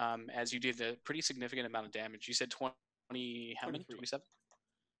 As you did a pretty significant amount of damage. You said 20, how many? 27?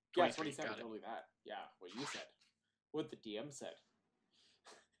 Yeah, 27, totally that. Yeah, what you said. What the DM said.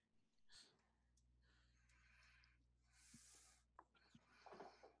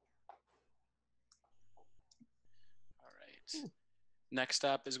 All right. Next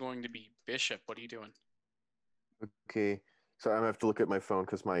up is going to be Bishop. What are you doing? Okay, so I'm gonna have to look at my phone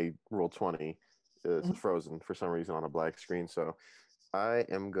because my roll 20 is frozen for some reason on a black screen. So I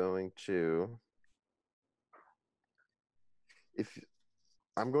am going to,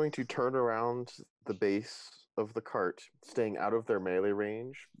 I'm going to turn around the base of the cart, staying out of their melee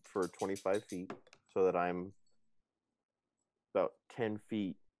range for 25 feet, so that I'm about 10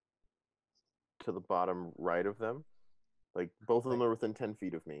 feet to the bottom right of them. Like both of them are within 10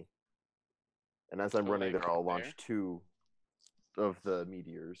 feet of me. And as I'm running there, I'll launch 2 of the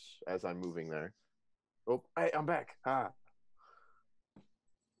meteors as I'm moving there. Oh, hey, I'm back. Let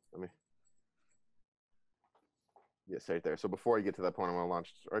me. Yes, right there. So before I get to that point, I'm gonna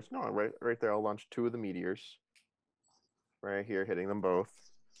launch. Or no, right there. I'll launch 2 of the meteors. Right here, hitting them both.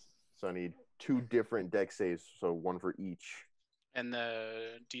 So I need 2 different deck saves, so 1 for each. And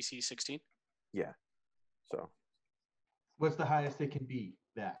the DC 16? Yeah. So. What's the highest it can be?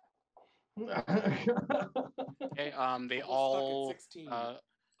 That. Okay. They all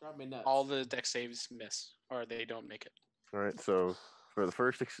all the deck saves miss, or they don't make it. All right. So for the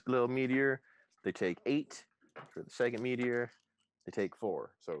first little meteor, they take 8. For the second meteor, they take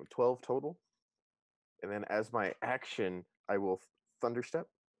 4. So 12 total. And then as my action, I will thunderstep.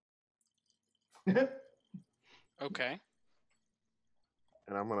 Okay.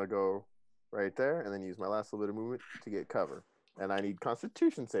 And I'm gonna go right there, and then use my last little bit of movement to get cover. And I need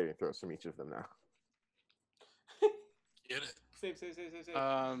Constitution saving throws from each of them now. Get it. Save.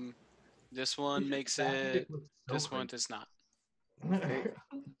 This one makes it. This one does not. Okay.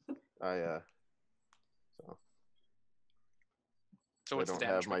 So what's I the don't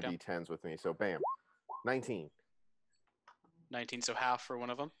damage have my breakdown? D10s with me, so bam, 19. 19, so half for one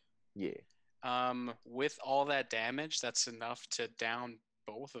of them. Yeah. With all that damage, that's enough to down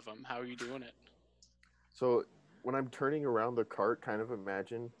both of them. How are you doing it? So when I'm turning around the cart, kind of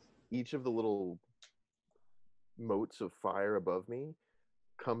imagine each of the little motes of fire above me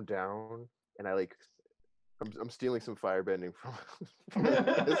come down, and I'm stealing some firebending from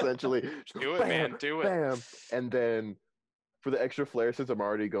essentially. Do it, bam, man. Do it. Bam. And then for the extra flair, since I'm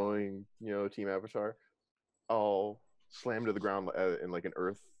already going, Team Avatar, I'll slam to the ground in like an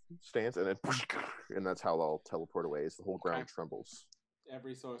earth stance, and then and that's how I'll teleport away. As the whole ground trembles.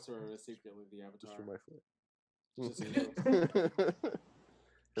 Every sorcerer is secretly the Avatar. Just for my flair.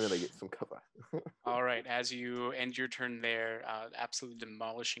 And then I get some cover. All right, as you end your turn there, absolutely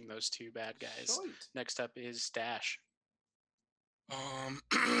demolishing those 2 bad guys. Right. Next up is Dash. Oh,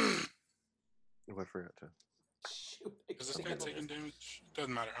 I forgot to. Shoot, is this guy taking damage?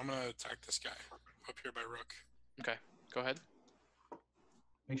 Doesn't matter. I'm gonna attack this guy up here by Rook. Okay, go ahead.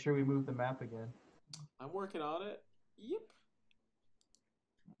 Make sure we move the map again. I'm working on it. Yep.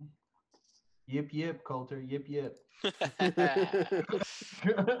 Yip, Coulter. Yip.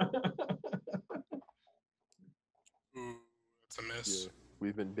 Ooh, that's a miss. Yeah,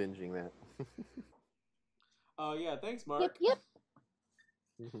 we've been binging that. Yeah, thanks, Mark. Yep.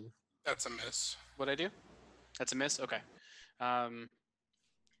 That's a miss. What'd I do? That's a miss? Okay.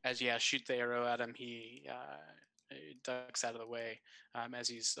 As shoot the arrow at him, he ducks out of the way as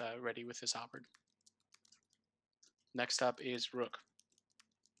he's ready with his halberd. Next up is Rook.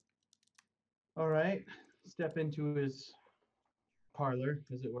 All right. Step into his parlor,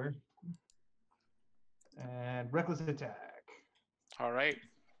 as it were. And reckless attack. All right.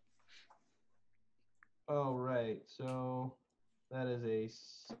 All right. So that is a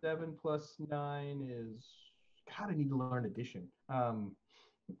 7 plus 9 is. God, I need to learn addition.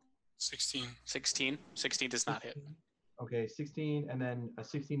 16. 16. 16 does not hit. Okay, 16, and then a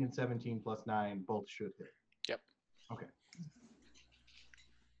 16 and 17 plus 9 both should hit. Yep. Okay.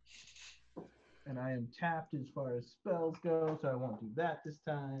 And I am tapped as far as spells go, so I won't do that this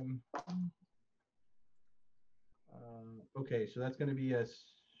time. Okay, so that's going to be a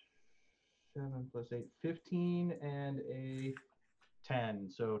 7 plus 8, 15, and a 10,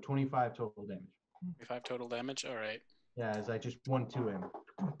 so 25 total damage. 25 total damage? All right. Yeah, as I just 1-2 him.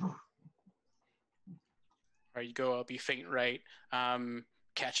 All right, you go up, you faint right.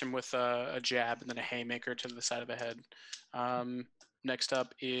 catch him with a jab and then a haymaker to the side of the head. Next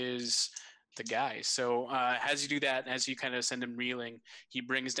up is the guy. So as you do that, as you kind of send him reeling, he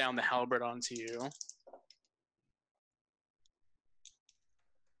brings down the halberd onto you.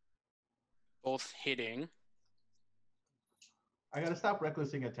 Both hitting. I gotta stop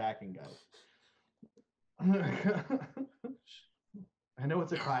recklessly attacking, guys. I know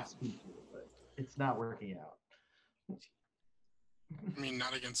it's a class feature, but it's not working out. I mean,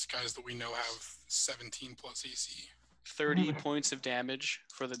 not against guys that we know have 17 plus AC. 30 points of damage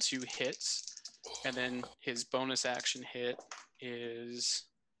for the 2 hits. And then his bonus action hit is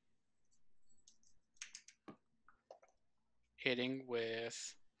hitting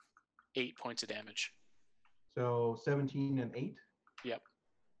with 8 points of damage. So 17 and 8? Yep.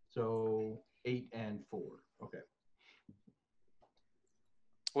 So 8 and 4. Okay.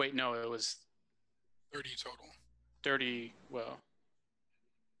 Wait, no, it was 30 total. 30, well.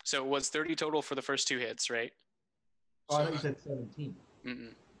 So it was 30 total for the first 2 hits, right? Oh, I thought you said 17.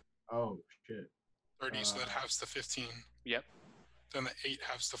 Mm-mm. Oh, shit. 30, so that halves to 15. Yep. Then the 8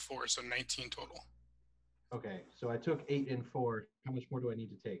 halves to 4, so 19 total. Okay, so I took 8 and 4. How much more do I need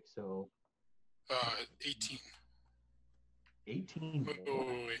to take? So 18. 18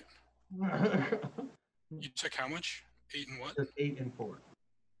 wait. You took how much? 8 and what? 8 and 4.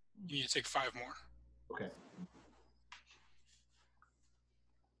 You need to take 5 more. Okay.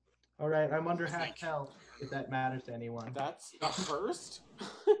 All right, I'm under half health, if that matters to anyone. That's a first?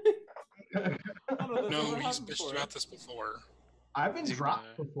 No, he's bitched about this before. I've been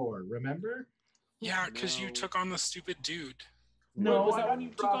dropped before, remember? Yeah, because you took on the stupid dude. No, was that when you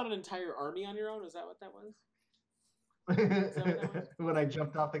took on an entire army on your own? Is that what that was? When I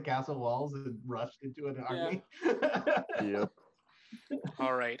jumped off the castle walls and rushed into an army? Yep.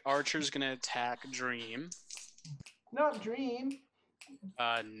 All right, Archer's going to attack Dream. Not Dream.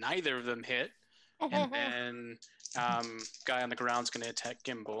 Neither of them hit. And then guy on the ground's going to attack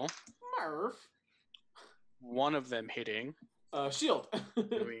Gimbal. Murph. One of them hitting. Shield.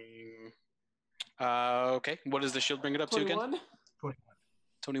 Okay, what does the shield bring it up 21? to again?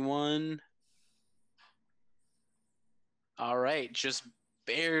 21. All right, just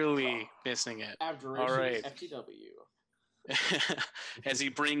barely missing it. Abjuration. All right. FTW. As he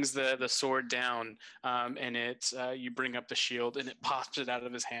brings the sword down, and you bring up the shield, and it pops it out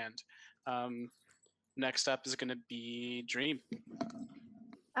of his hand. Next up is going to be Dream.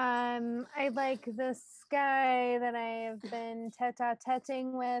 I'd like this guy that I've been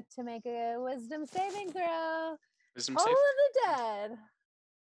tete-a-teting with to make a wisdom saving throw. Wisdom All save. of the dead.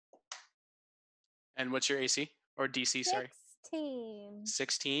 And what's your AC? Or DC, sorry? 16.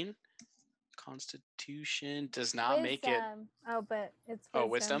 16? Constitution does not make it. Oh, but it's wisdom. Oh,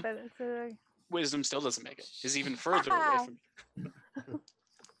 wisdom? But it's Wisdom still doesn't make it. It's even further away from.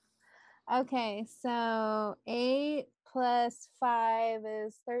 Okay, so 8 plus 5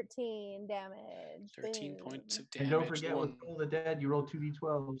 is 13 damage. 13 Boom. points of damage. And don't forget, with Toll the Dead, you roll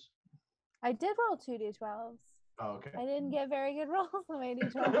 2d12s. I did roll 2d12s. Oh, okay. I didn't get very good rolls on my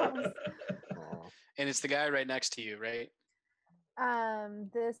d12s. And it's the guy right next to you, right?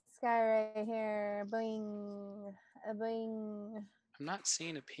 This guy right here. Boing. Boing. I'm not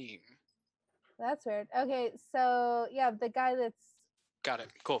seeing a ping. That's weird. Okay, so yeah, the guy that's. Got it.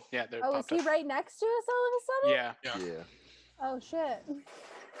 Cool. Yeah. Oh, is he right next to us all of a sudden? Yeah. Oh shit.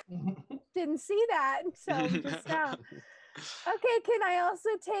 Didn't see that. So just now. Okay, can I also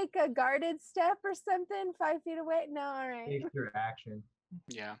take a guarded step or something 5 feet away? No, all right. Take your action.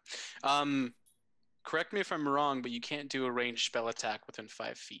 Yeah. Correct me if I'm wrong, but you can't do a ranged spell attack within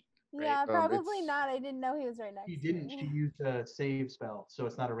 5 feet. Right? Yeah, probably not. I didn't know he was right next to me. She didn't. She used a save spell, so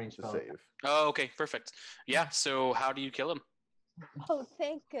it's not a ranged spell. Save. Oh, okay. Perfect. Yeah. So how do you kill him? Oh,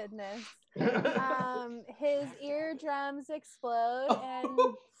 thank goodness. His eardrums explode and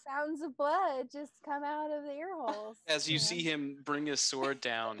sounds of blood just come out of the ear holes. As you see him bring his sword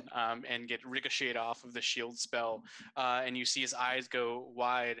down and get ricocheted off of the shield spell, and you see his eyes go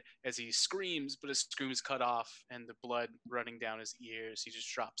wide as he screams, but his scream is cut off and the blood running down his ears. He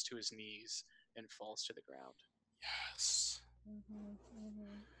just drops to his knees and falls to the ground. Yes.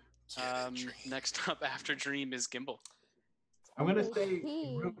 Next up after Dream is Gimbal. I'm going to say,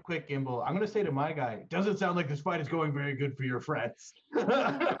 real quick, Gimbal, I'm going to say to my guy, doesn't sound like this fight is going very good for your friends.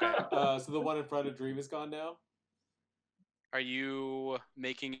 So the one in front of Dream is gone now? Are you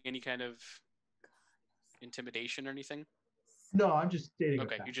making any kind of intimidation or anything? No, I'm just stating.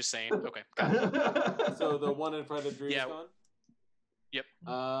 Okay, you're just saying. Okay. Got it. So the one in front of Dream is gone? Yep.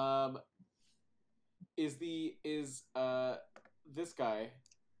 Is this guy,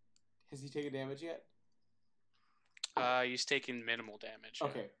 has he taken damage yet? He's taking minimal damage. Yeah.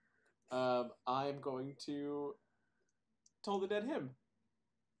 Okay. I'm going to Toll the Dead him.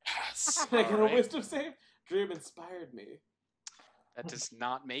 Yes. Can I get a Alright. wisdom save? Dream inspired me. That does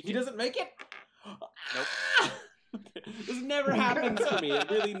not make He it. doesn't make it? Nope. Okay. This never happens for me. It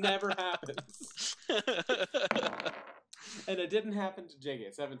really never happens. And it didn't happen to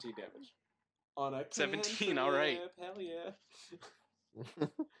JK. 17 damage. On a 17, cantrip. alright. Hell yeah.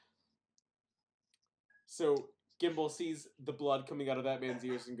 So Gimbal sees the blood coming out of that man's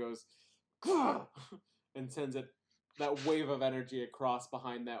ears and goes, "Gah!" and sends that wave of energy across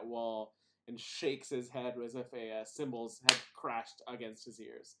behind that wall and shakes his head as if a cymbals had crashed against his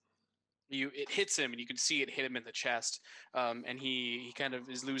ears. It hits him, and you can see it hit him in the chest, and he kind of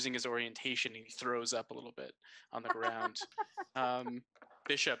is losing his orientation, and he throws up a little bit on the ground.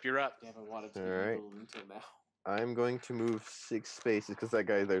 Bishop, you're up. Damn, I wanted to be Alright. evil until now. I'm going to move 6 spaces because that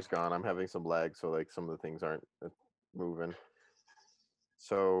guy there's gone. I'm having some lag, so like some of the things aren't moving.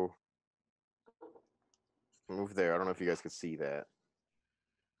 So move there. I don't know if you guys could see that.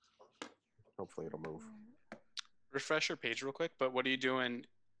 Hopefully it'll move. Refresh your page real quick. But what are you doing?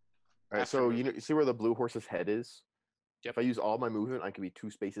 All right. After So moving. you see where the blue horse's head is? Yep. If I use all my movement, I can be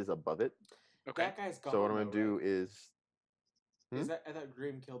 2 spaces above it. Okay. That guy's gone. So what I'm gonna do is. Is that I thought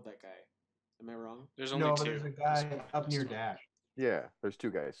Dream killed that guy? Am I wrong? There's only No, two. but there's a guy up near Dash. Yeah, there's 2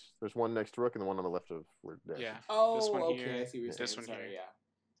 guys. There's one next to Rook and the one on the left of where Dash is. Yeah. Oh, This one okay. here, I see what you're this saying. one Sorry, here. yeah.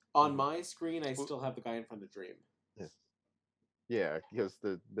 On my screen, I still have the guy in front of Dream. Yeah, because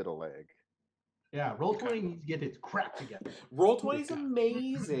the bit of lag. Yeah, roll 20 needs to get its crap together. Roll 20 is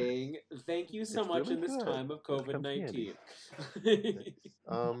amazing. Thank you so It's much really in this good. time of It comes COVID-19.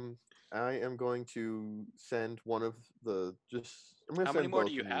 I am going to send one of the I'm gonna How send many more both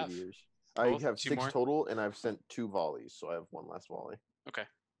do you the have? meteors. Both? I have 2 6 more? total, and I've sent 2 volleys, so I have 1 last volley. Okay.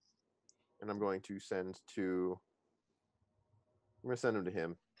 And I'm going to send 2. I'm gonna send them to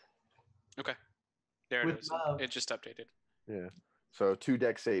him. Okay. There it With is. love. It just updated. Yeah. So 2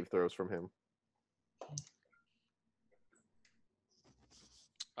 deck save throws from him.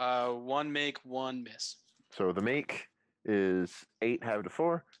 1 make, 1 miss. So the make is 8 have to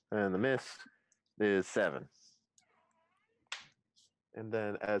 4, and the miss is 7. And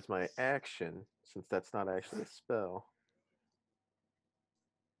then as my action, since that's not actually a spell,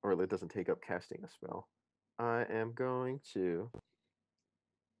 or it doesn't take up casting a spell, I am going to.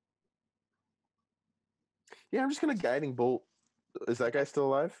 Yeah, I'm just gonna guiding bolt. Is that guy still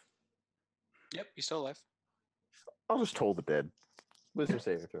alive? Yep, he's still alive. I'll just toll the dead. Wisdom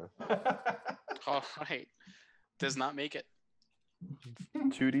saving throw. All right. Does not make it.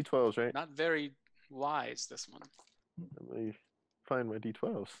 2d12s, right? Not very wise, this one. Let me find my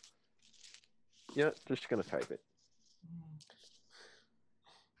d12s. Yeah, just gonna type it.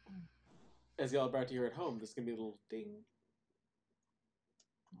 As y'all are about to hear at home, there's going to be a little ding.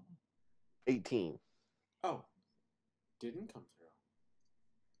 18. Oh. Didn't come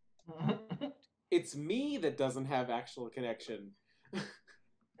through. It's me that doesn't have actual connection.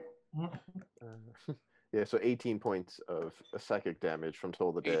 Yeah, so 18 points of psychic damage from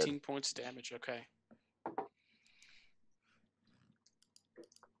Toll the Dead. 18 points of damage, okay.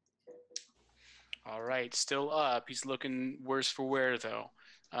 All right, still up. He's looking worse for wear, though.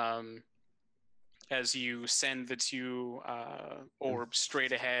 As you send the 2 orbs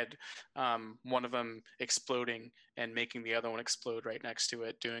straight ahead, one of them exploding and making the other one explode right next to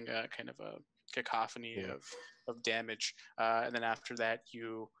it, doing a kind of a cacophony of damage. And then after that,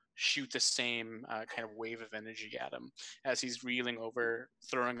 you shoot the same kind of wave of energy at him. As he's reeling over,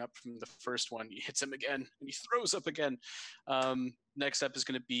 throwing up from the first one, he hits him again, and he throws up again. Next up is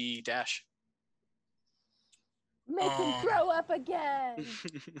going to be Dash. Make him throw up again.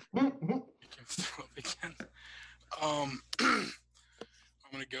 Make him throw up again. I'm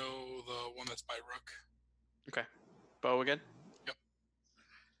gonna go the one that's by Rook. Okay. Bow again? Yep.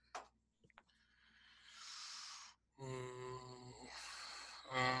 Ooh,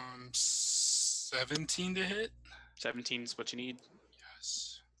 17 to hit. 17 is what you need.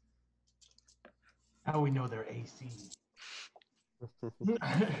 Yes. How we know they're AC.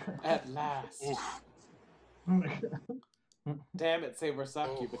 At last. Oof. Damn it,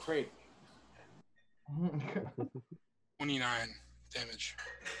 Saber-suck, you betrayed me. 29 damage.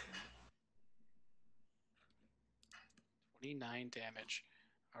 29 damage.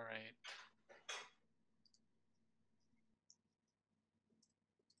 All right.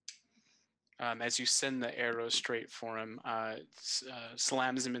 As you send the arrow straight for him,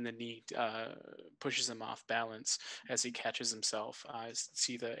 slams him in the knee, pushes him off balance as he catches himself.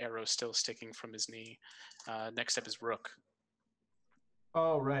 See the arrow still sticking from his knee. Next up is Rook.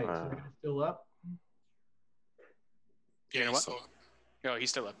 Oh, right. So it's still up? You know what? Still up. No, he's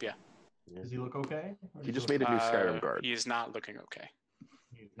still up. Yeah. Does he look okay? He just made a new Skyrim guard. He is not looking okay.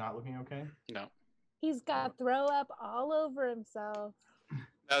 He's not looking okay? No. He's got throw up all over himself.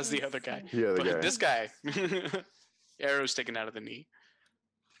 That was the other guy. Yeah, the guy. This guy, arrow sticking out of the knee.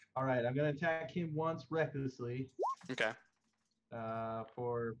 All right, I'm going to attack him once recklessly. Okay.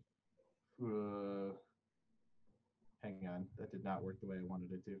 For hang on, that did not work the way I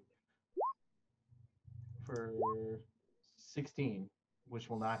wanted it to. For 16, which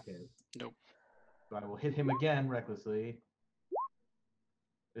will not hit. Nope. So I will hit him again recklessly.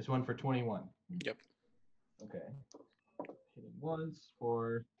 This one for 21. Yep. Okay. Hit him once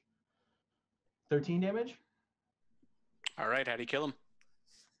for 13 damage. All right. How do you kill him?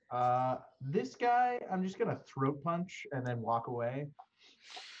 This guy, I'm just gonna throat punch and then walk away.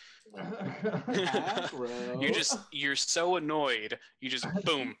 You're so annoyed. You just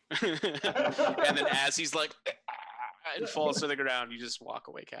boom, and then as he's like, and falls to the ground, you just walk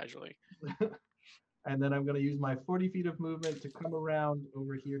away casually. And then I'm gonna use my 40 feet of movement to come around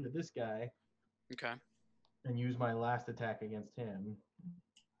over here to this guy. Okay. And use my last attack against him.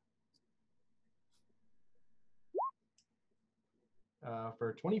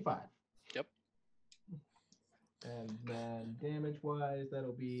 For 25. Yep. And then damage-wise,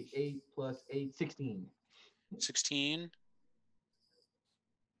 that'll be 8 plus 8, 16. 16.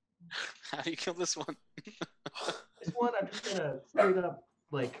 How do you kill this one? This one, I'm just gonna straight up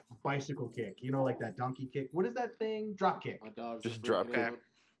like bicycle kick. You know, like that donkey kick. What is that thing? Drop kick. My dog's Just drop freaking kick. out.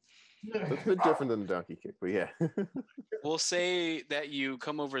 That's a bit different than the donkey kick, but yeah. We'll say that you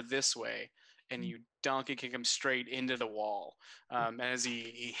come over this way and you donkey kick him straight into the wall. And as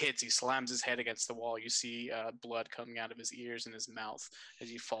he hits, he slams his head against the wall. You see blood coming out of his ears and his mouth as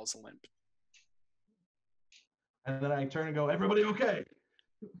he falls limp. And then I turn and go, everybody okay?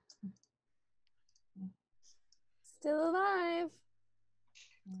 Still alive.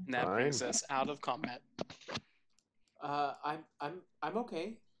 And that brings us out of combat. I'm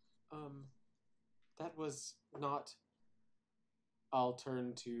okay. That was not. I'll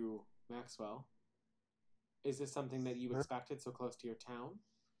turn to Maxwell. Is this something that you expected so close to your town?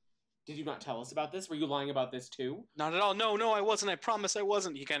 Did you not tell us about this? Were you lying about this too? Not at all. No, I wasn't. I promise I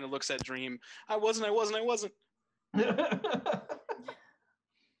wasn't. He kind of looks at Dream. I wasn't.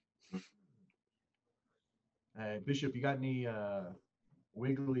 Hey, Bishop, you got any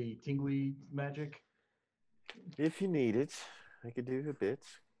wiggly, tingly magic? If you need it, I could do a bit.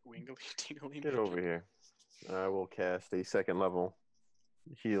 Wingly, tingly. Get over here. I will cast a second level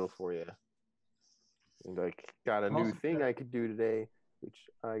heal for you. And I got a new thing I could do today, which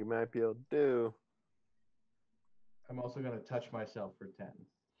I might be able to do. I'm also going to touch myself for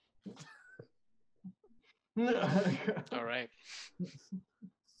 10. All right.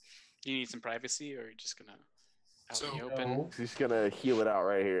 You need some privacy, or are you just gonna out in the open? No. He's gonna heal it out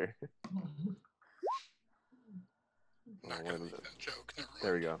right here. Not gonna make that joke. Never mind.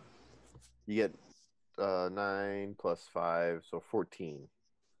 There we go. You get 9 plus 5, so 14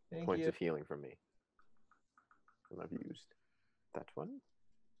 points of healing from me. And I've used that one.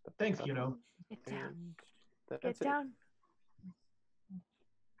 Thanks, you know. Get down. That's Get down.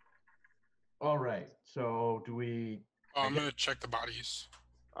 All right. So do we? I'm gonna check the bodies.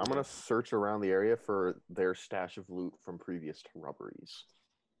 I'm gonna search around the area for their stash of loot from previous robberies.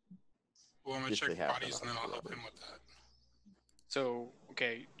 Well, I'm gonna If check they the have bodies and then enough I'll help rubber. him with that. So,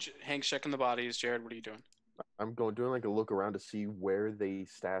 okay, Hank's checking the bodies. Jared, what are you doing? I'm doing like a look around to see where they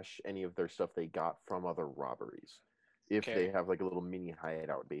stash any of their stuff they got from other robberies. If Okay. they have like a little mini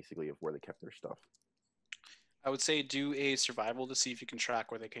hideout, basically, of where they kept their stuff. I would say do a survival to see if you can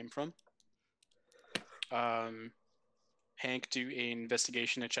track where they came from. Hank, do an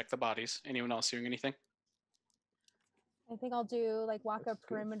investigation to check the bodies. Anyone else doing anything? I think I'll do like walk a That's good.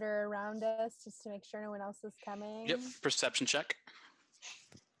 perimeter around us just to make sure no one else is coming. Yep. Perception check.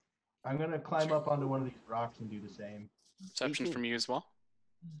 I'm gonna climb up onto one of these rocks and do the same. Perception 18. from you as well.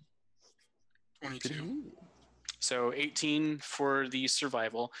 22. So 18 for the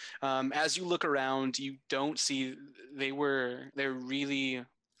survival. As you look around, you don't see they're really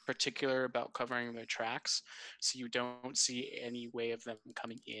particular about covering their tracks, so you don't see any way of them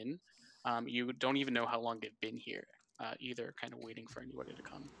coming in. You don't even know how long they've been here, either, kind of waiting for anybody to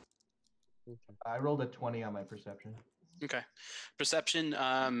come. I rolled a 20 on my perception. Okay. Perception,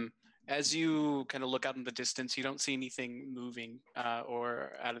 as you kind of look out in the distance, you don't see anything moving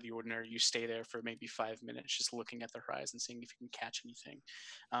or out of the ordinary. You stay there for maybe 5 minutes, just looking at the horizon, seeing if you can catch anything,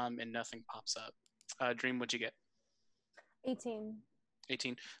 and nothing pops up. Dream, what'd you get? 18.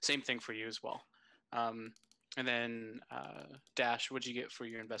 18. Same thing for you as well. And then Dash, what'd you get for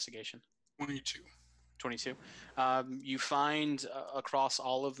your investigation? 22. 22. You find across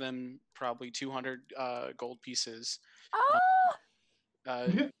all of them probably 200 gold pieces.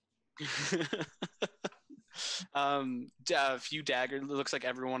 Oh! A few daggers. It looks like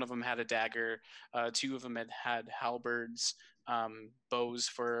every one of them had a dagger. Two of them had halberds, bows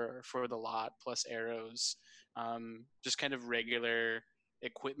for the lot, plus arrows. Just kind of regular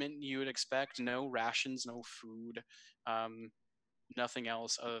equipment you would expect. No rations, no food. Nothing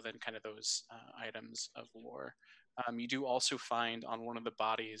else other than kind of those items of war. You do also find on one of the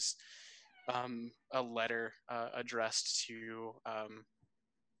bodies a letter addressed to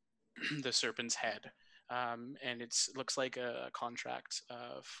the Serpent's Head, and it looks like a contract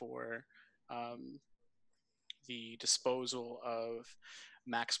for the disposal of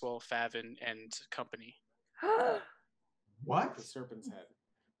Maxwell, Favin, and company. What? The Serpent's Head.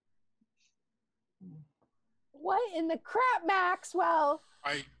 What in the crap, Maxwell?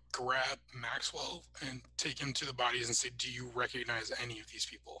 I grab Maxwell and take him to the bodies and say, "Do you recognize any of these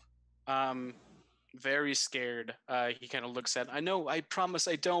people?" Very scared. He kind of looks at. I know. I promise.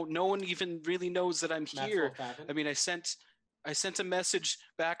 I don't. No one even really knows that I'm here. I mean, I sent a message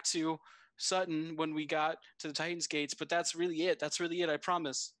back to Sutton when we got to the Titans Gates, but that's really it. That's really it. I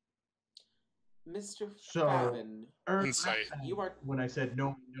promise. Mr. So, Favin, Insight. You are when I said no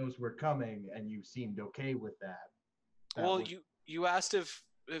one knows we're coming, and you seemed okay with that. Well, you asked if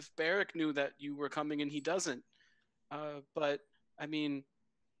Barrick knew that you were coming, and he doesn't. But I mean,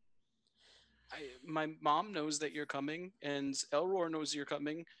 my mom knows that you're coming, and Elror knows you're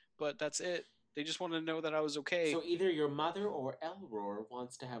coming, but that's it. They just want to know that I was okay. So either your mother or Elror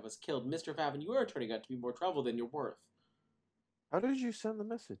wants to have us killed. Mr. Favin, you are turning out to be more trouble than you're worth. How did you send the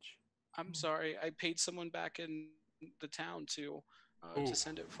message? I'm sorry. I paid someone back in the town to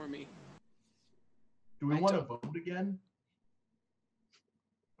send it for me. Do we want to vote again?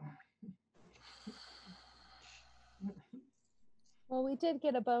 Well, we did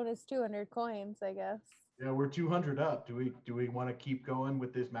get a bonus 200 coins, I guess. Yeah, we're 200 up. Do we want to keep going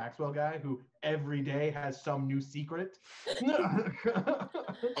with this Maxwell guy who every day has some new secret?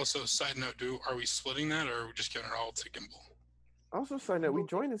 Also, side note, are we splitting that, or are we just giving it all to Gimbal? Also, side note, we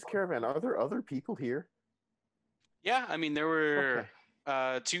joined this caravan. Are there other people here? Yeah, I mean, there were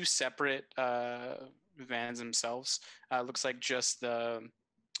two separate vans themselves. Looks like just the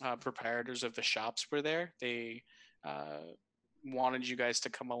proprietors of the shops were there. They wanted you guys to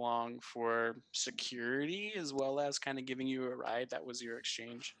come along for security as well as kind of giving you a ride. That was your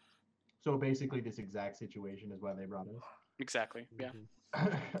exchange. So basically this exact situation is why they brought us? Exactly, yeah.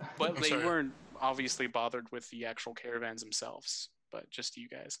 But they weren't obviously bothered with the actual caravans themselves, but just you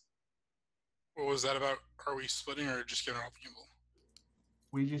guys. What was that about? Are we splitting or just giving it all to Gimbal?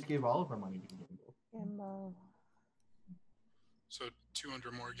 We just gave all of our money to Gimbal. Gimbal. So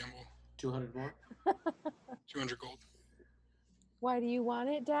 200 more Gimbal. 200 more? 200 gold. Why do you want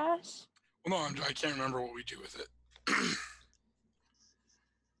it, Dash? Well, no, I can't remember what we do with it.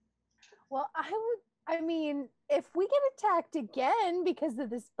 Well, I mean, if we get attacked again because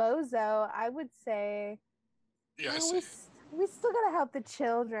of this bozo, I would say, yeah, we still gotta help the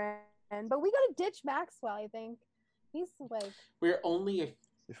children, but we gotta ditch Maxwell. I think he's like we're only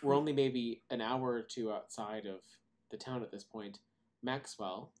maybe an hour or two outside of the town at this point.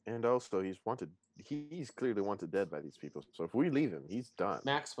 Maxwell, and also he's wanted. He's clearly wanted dead by these people. So if we leave him, he's done.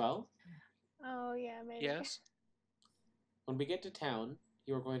 Maxwell. Oh yeah, maybe. Yes. When we get to town,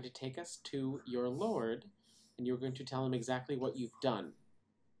 you are going to take us to your lord, and you're going to tell him exactly what you've done.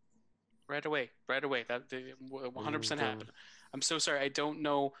 Right away. That 100% happened. I'm so sorry. I don't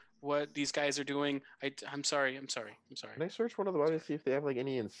know what these guys are doing. I'm sorry. Can I search one of the bodies to see if they have like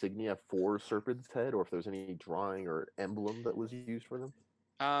any insignia for Serpent's Head, or if there's any drawing or emblem that was used for them?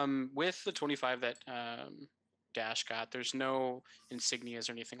 With the 25 that Dash got, there's no insignias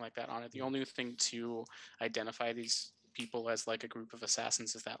or anything like that on it. The only thing to identify these people as like a group of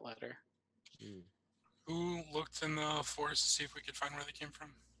assassins is that letter. Who looked in the forest to see if we could find where they came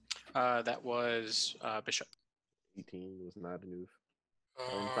from? That was Bishop. 18 was not enough.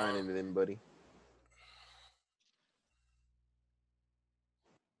 I'm finding them, buddy.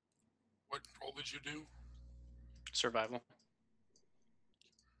 What role did you do? Survival.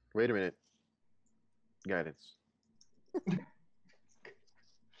 Wait a minute. Guidance.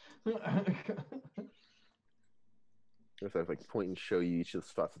 Guess I have like point and show you each of the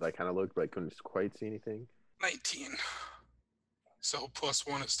spots that I kind of looked, but I couldn't quite see anything. 19. So plus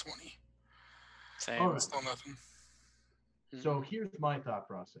 1 is 20. Same. All right. Still nothing. So here's my thought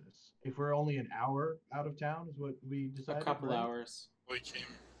process. If we're only an hour out of town, is what we decided. A couple hours. We came.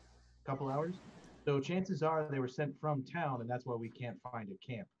 Couple hours. So chances are they were sent from town, and that's why we can't find a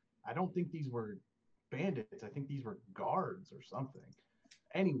camp. I don't think these were bandits. I think these were guards or something.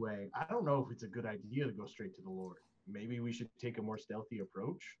 Anyway, I don't know if it's a good idea to go straight to the Lord. Maybe we should take a more stealthy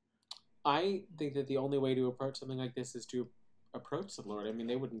approach. I think that the only way to approach something like this is to approach the Lord. I mean,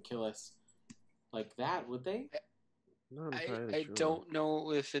 they wouldn't kill us like that, would they? Not I entirely sure. don't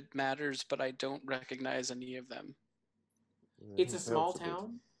know if it matters, but I don't recognize any of them. Yeah, It's a it small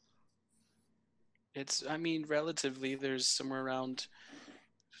helps bit. town. I mean, relatively, there's somewhere around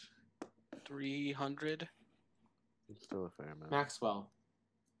 300. It's still a fair amount. Maxwell.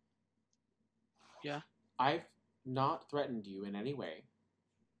 Yeah. I've not threatened you in any way,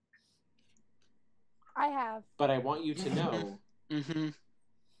 I have. but I want you to know Mm-hmm.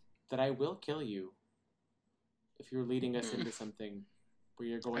 that I will kill you if you're leading us into something where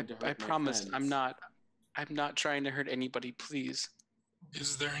you're going to hurt I my promise friends. I'm not trying to hurt anybody, please.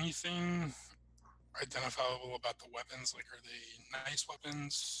 Is there anything identifiable about the weapons? Like, are they nice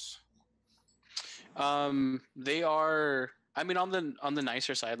weapons? They are, I mean, on the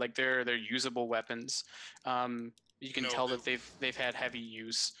nicer side, like they're usable weapons. You can tell that they've had heavy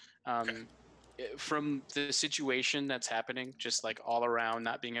use. From the situation that's happening, just like all around,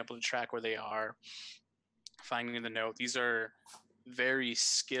 not being able to track where they are, finding the note. These are very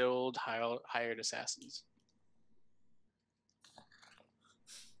skilled, hired assassins.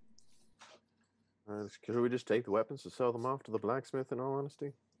 Could we just take the weapons to sell them off to the blacksmith? In all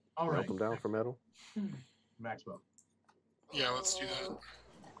honesty, All right, melt them down for metal. Maxwell. Yeah, let's do that.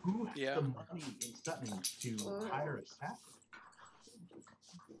 Who has the money in Sutton to hire assassins?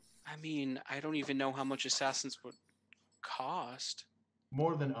 I mean, I don't even know how much assassins would cost.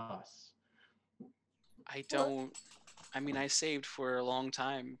 More than us. I don't. I mean, I saved for a long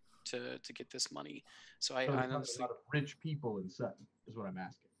time to get this money, so I honestly. A lot of rich people in Sutton is what I'm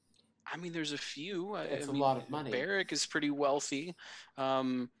asking. I mean, there's a few. It's I a mean, lot of money. Barrick is pretty wealthy,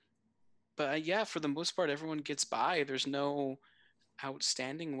 but yeah, for the most part, everyone gets by. There's no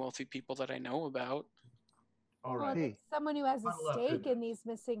outstanding wealthy people that I know about. All Well, right. it's someone who has a Huddle up, stake good. in these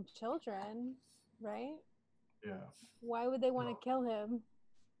missing children, right? Yeah. Why would they want to kill him?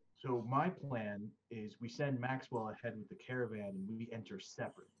 So my plan is we send Maxwell ahead with the caravan and we enter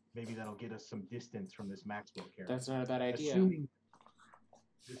separate. Maybe that'll get us some distance from this Maxwell caravan. That's not a bad idea. Assuming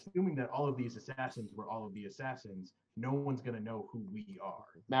that all of these assassins were all of the assassins, no one's going to know who we are.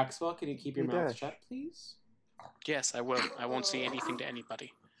 Maxwell, can you keep your mouth Dash. shut, please? Yes, I will. I won't say anything to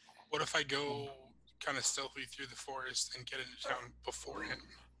anybody. What if I go kind of stealthily through the forest and get into town before him?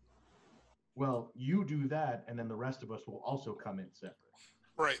 Well, you do that, and then the rest of us will also come in separate.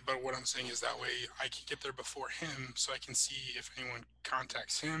 Right, but what I'm saying is that way I can get there before him so I can see if anyone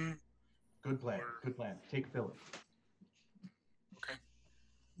contacts him. Good plan. Good plan. Take Philip. Okay.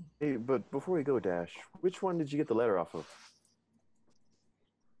 Hey, but before we go, Dash, which one did you get the letter off of?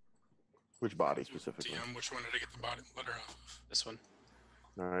 Which body specifically? DM, which one did I get the letter off of? This one.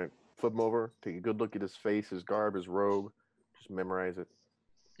 All right, flip him over. Take a good look at his face, his garb, his robe. Just memorize it.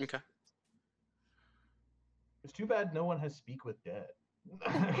 Okay. It's too bad no one has Speak with Dead.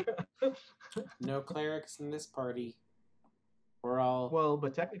 No clerics in this party. We're all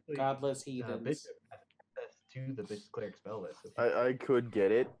but technically, godless heathens. Bishop has access to the cleric spell list. I could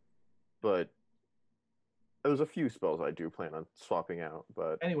get it, but there's a few spells I do plan on swapping out.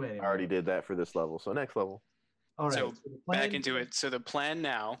 But anyway, I already did that for this level, so next level. All right. So back into it. So the plan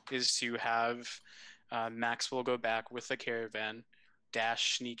now is to have Maxwell go back with the caravan,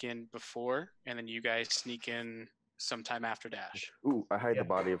 Dash sneak in before, and then you guys sneak in sometime after Dash. Ooh, I hide the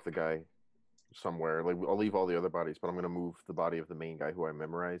body of the guy somewhere. Like I'll leave all the other bodies, but I'm gonna move the body of the main guy who I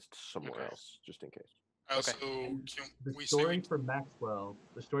memorized somewhere else, just in case. Also, the story for Maxwell,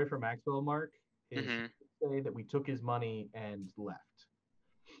 Mark, is to say that we took his money and left.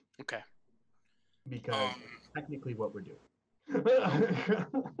 Okay. Because technically what we're doing.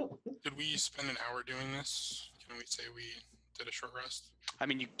 Did we spend an hour doing this? Can we say we did a short rest? I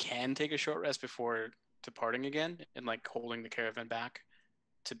mean, you can take a short rest before departing again and like holding the caravan back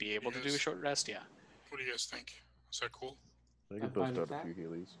to be able to do a short rest. Yeah. What do you guys think? Is that cool? I could bust out a few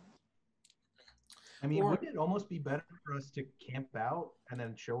healies. I mean, wouldn't it almost be better for us to camp out and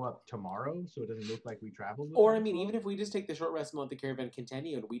then show up tomorrow so it doesn't look like we traveled? Or, I mean, even if we just take the short rest and let the caravan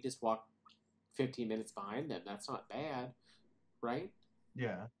continue and we just walk 15 minutes behind them, that's not bad, right?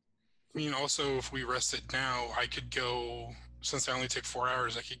 Yeah. I mean, also, if we rested now, I could go, since I only take 4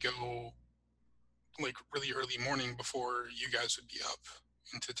 hours, I could go, like, really early morning before you guys would be up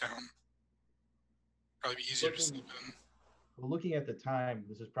into town. Probably be easier to sleep in. Well, looking at the time,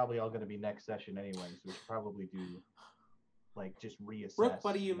 this is probably all going to be next session anyway, so we should probably do, like, just reassess. Brooke,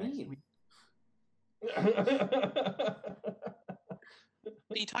 what do you mean?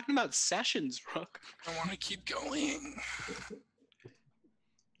 What are you talking about? Sessions, Rook. I want to keep going.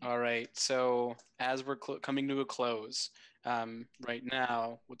 All right. So as we're coming to a close, right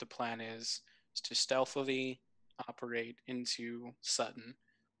now, what the plan is to stealthily operate into Sutton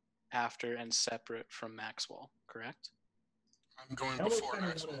after and separate from Maxwell. Correct? I'm going before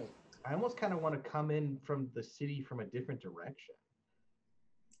Maxwell. I almost kind of want to come in from the city from a different direction.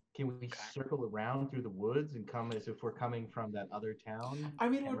 Can we circle around through the woods and come as if we're coming from that other town? I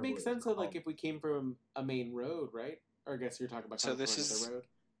mean, it would make sense of like if we came from a main road, right? Or I guess you're talking about So this from is another road.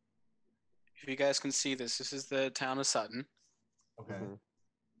 If you guys can see this is the town of Sutton. Okay.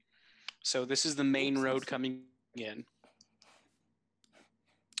 So this is the main road coming in.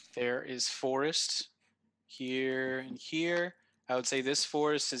 There is forest here and here. I would say this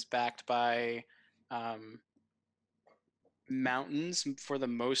forest is backed by mountains for the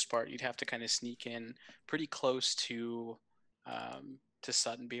most part. You'd have to kind of sneak in pretty close to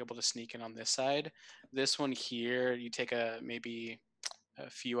Sutton, be able to sneak in on this side. This one here, you take maybe a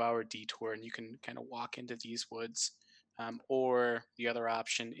few hour detour and you can kind of walk into these woods. Or the other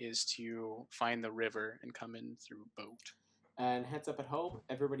option is to find the river and come in through boat. And heads up at home,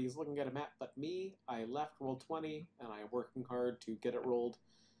 everybody's looking at a map but me. I left roll 20 and I am working hard to get it rolled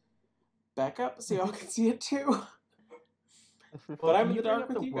back up so y'all can see it too. But I'm in the dark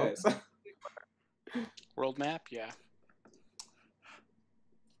with you guys. World map, yeah.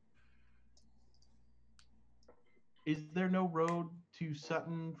 Is there no road to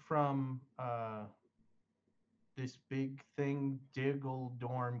Sutton from this big thing, Diggle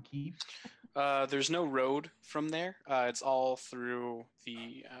Dorm Keep? There's no road from there. It's all through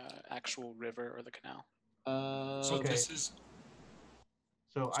the actual river or the canal. So okay. this is.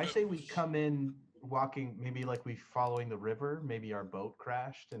 So I say we come in walking, maybe like we following the river. Maybe our boat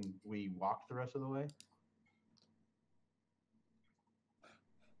crashed and we walked the rest of the way.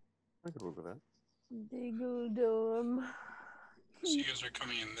 I could work with that. Diggle Dorm. So you guys are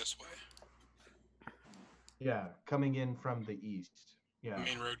coming in this way. Yeah, coming in from the east. Yeah. The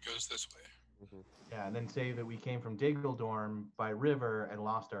main road goes this way. Yeah, and then say that we came from Diggle Dorm by river and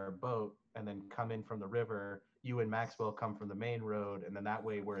lost our boat, and then come in from the river. You and Maxwell come from the main road, and then that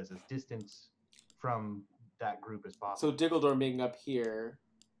way we're as distance from that group as possible. So Diggle Dorm being up here.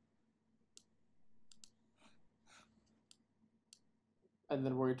 And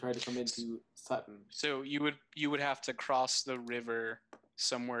then we're trying to come into Sutton. So you would have to cross the river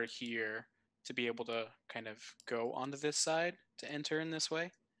somewhere here to be able to kind of go onto this side to enter in this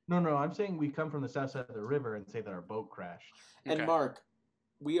way. No, I'm saying we come from the south side of the river and say that our boat crashed. And Okay. Mark,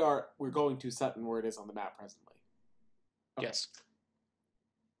 we're going to Sutton where it is on the map presently. Okay. Yes.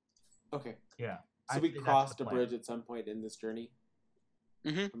 Okay. Yeah. So we crossed a bridge at some point in this journey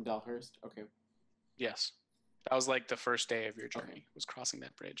from Dalhurst. Okay. Yes. That was like the first day of your journey, was crossing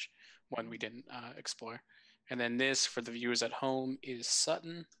that bridge, one we didn't explore. And then this, for the viewers at home, is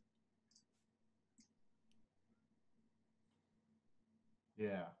Sutton.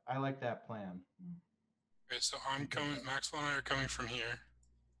 Yeah, I like that plan. Okay, so I'm coming. Maxwell and I are coming from here.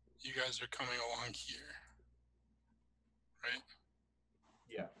 You guys are coming along here, right?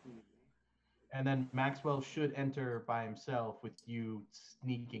 Yeah. And then Maxwell should enter by himself with you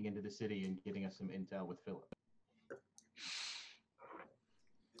sneaking into the city and getting us some intel with Philip. I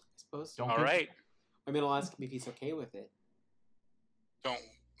suppose. All right. I mean, I'll ask him if he's okay with it. Don't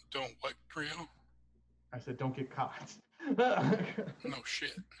what, Rio? I said, don't get caught. No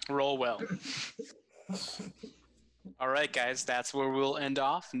shit. Roll well. All right, guys, that's where we'll end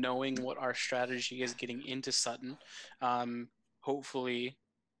off, knowing what our strategy is getting into Sutton. Hopefully,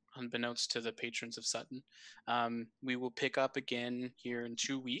 unbeknownst to the patrons of Sutton, we will pick up again here in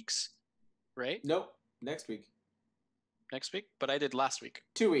 2 weeks, right? Nope. Next week. Next week? But I did last week.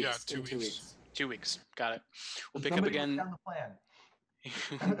 2 weeks. Yeah, 2 weeks. 2 weeks. Got it. We'll pick up again. Down the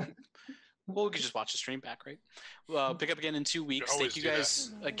plan. Well, we could just watch the stream back, right? Well, pick up again in 2 weeks. Thank you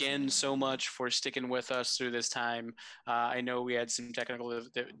guys again so much for sticking with us through this time. I know we had some technical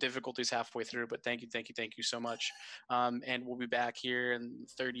difficulties halfway through, but thank you so much. And we'll be back here in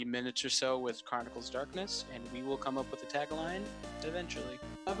 30 minutes or so with Chronicles Darkness, and we will come up with a tagline eventually.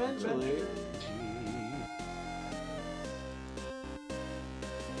 Eventually.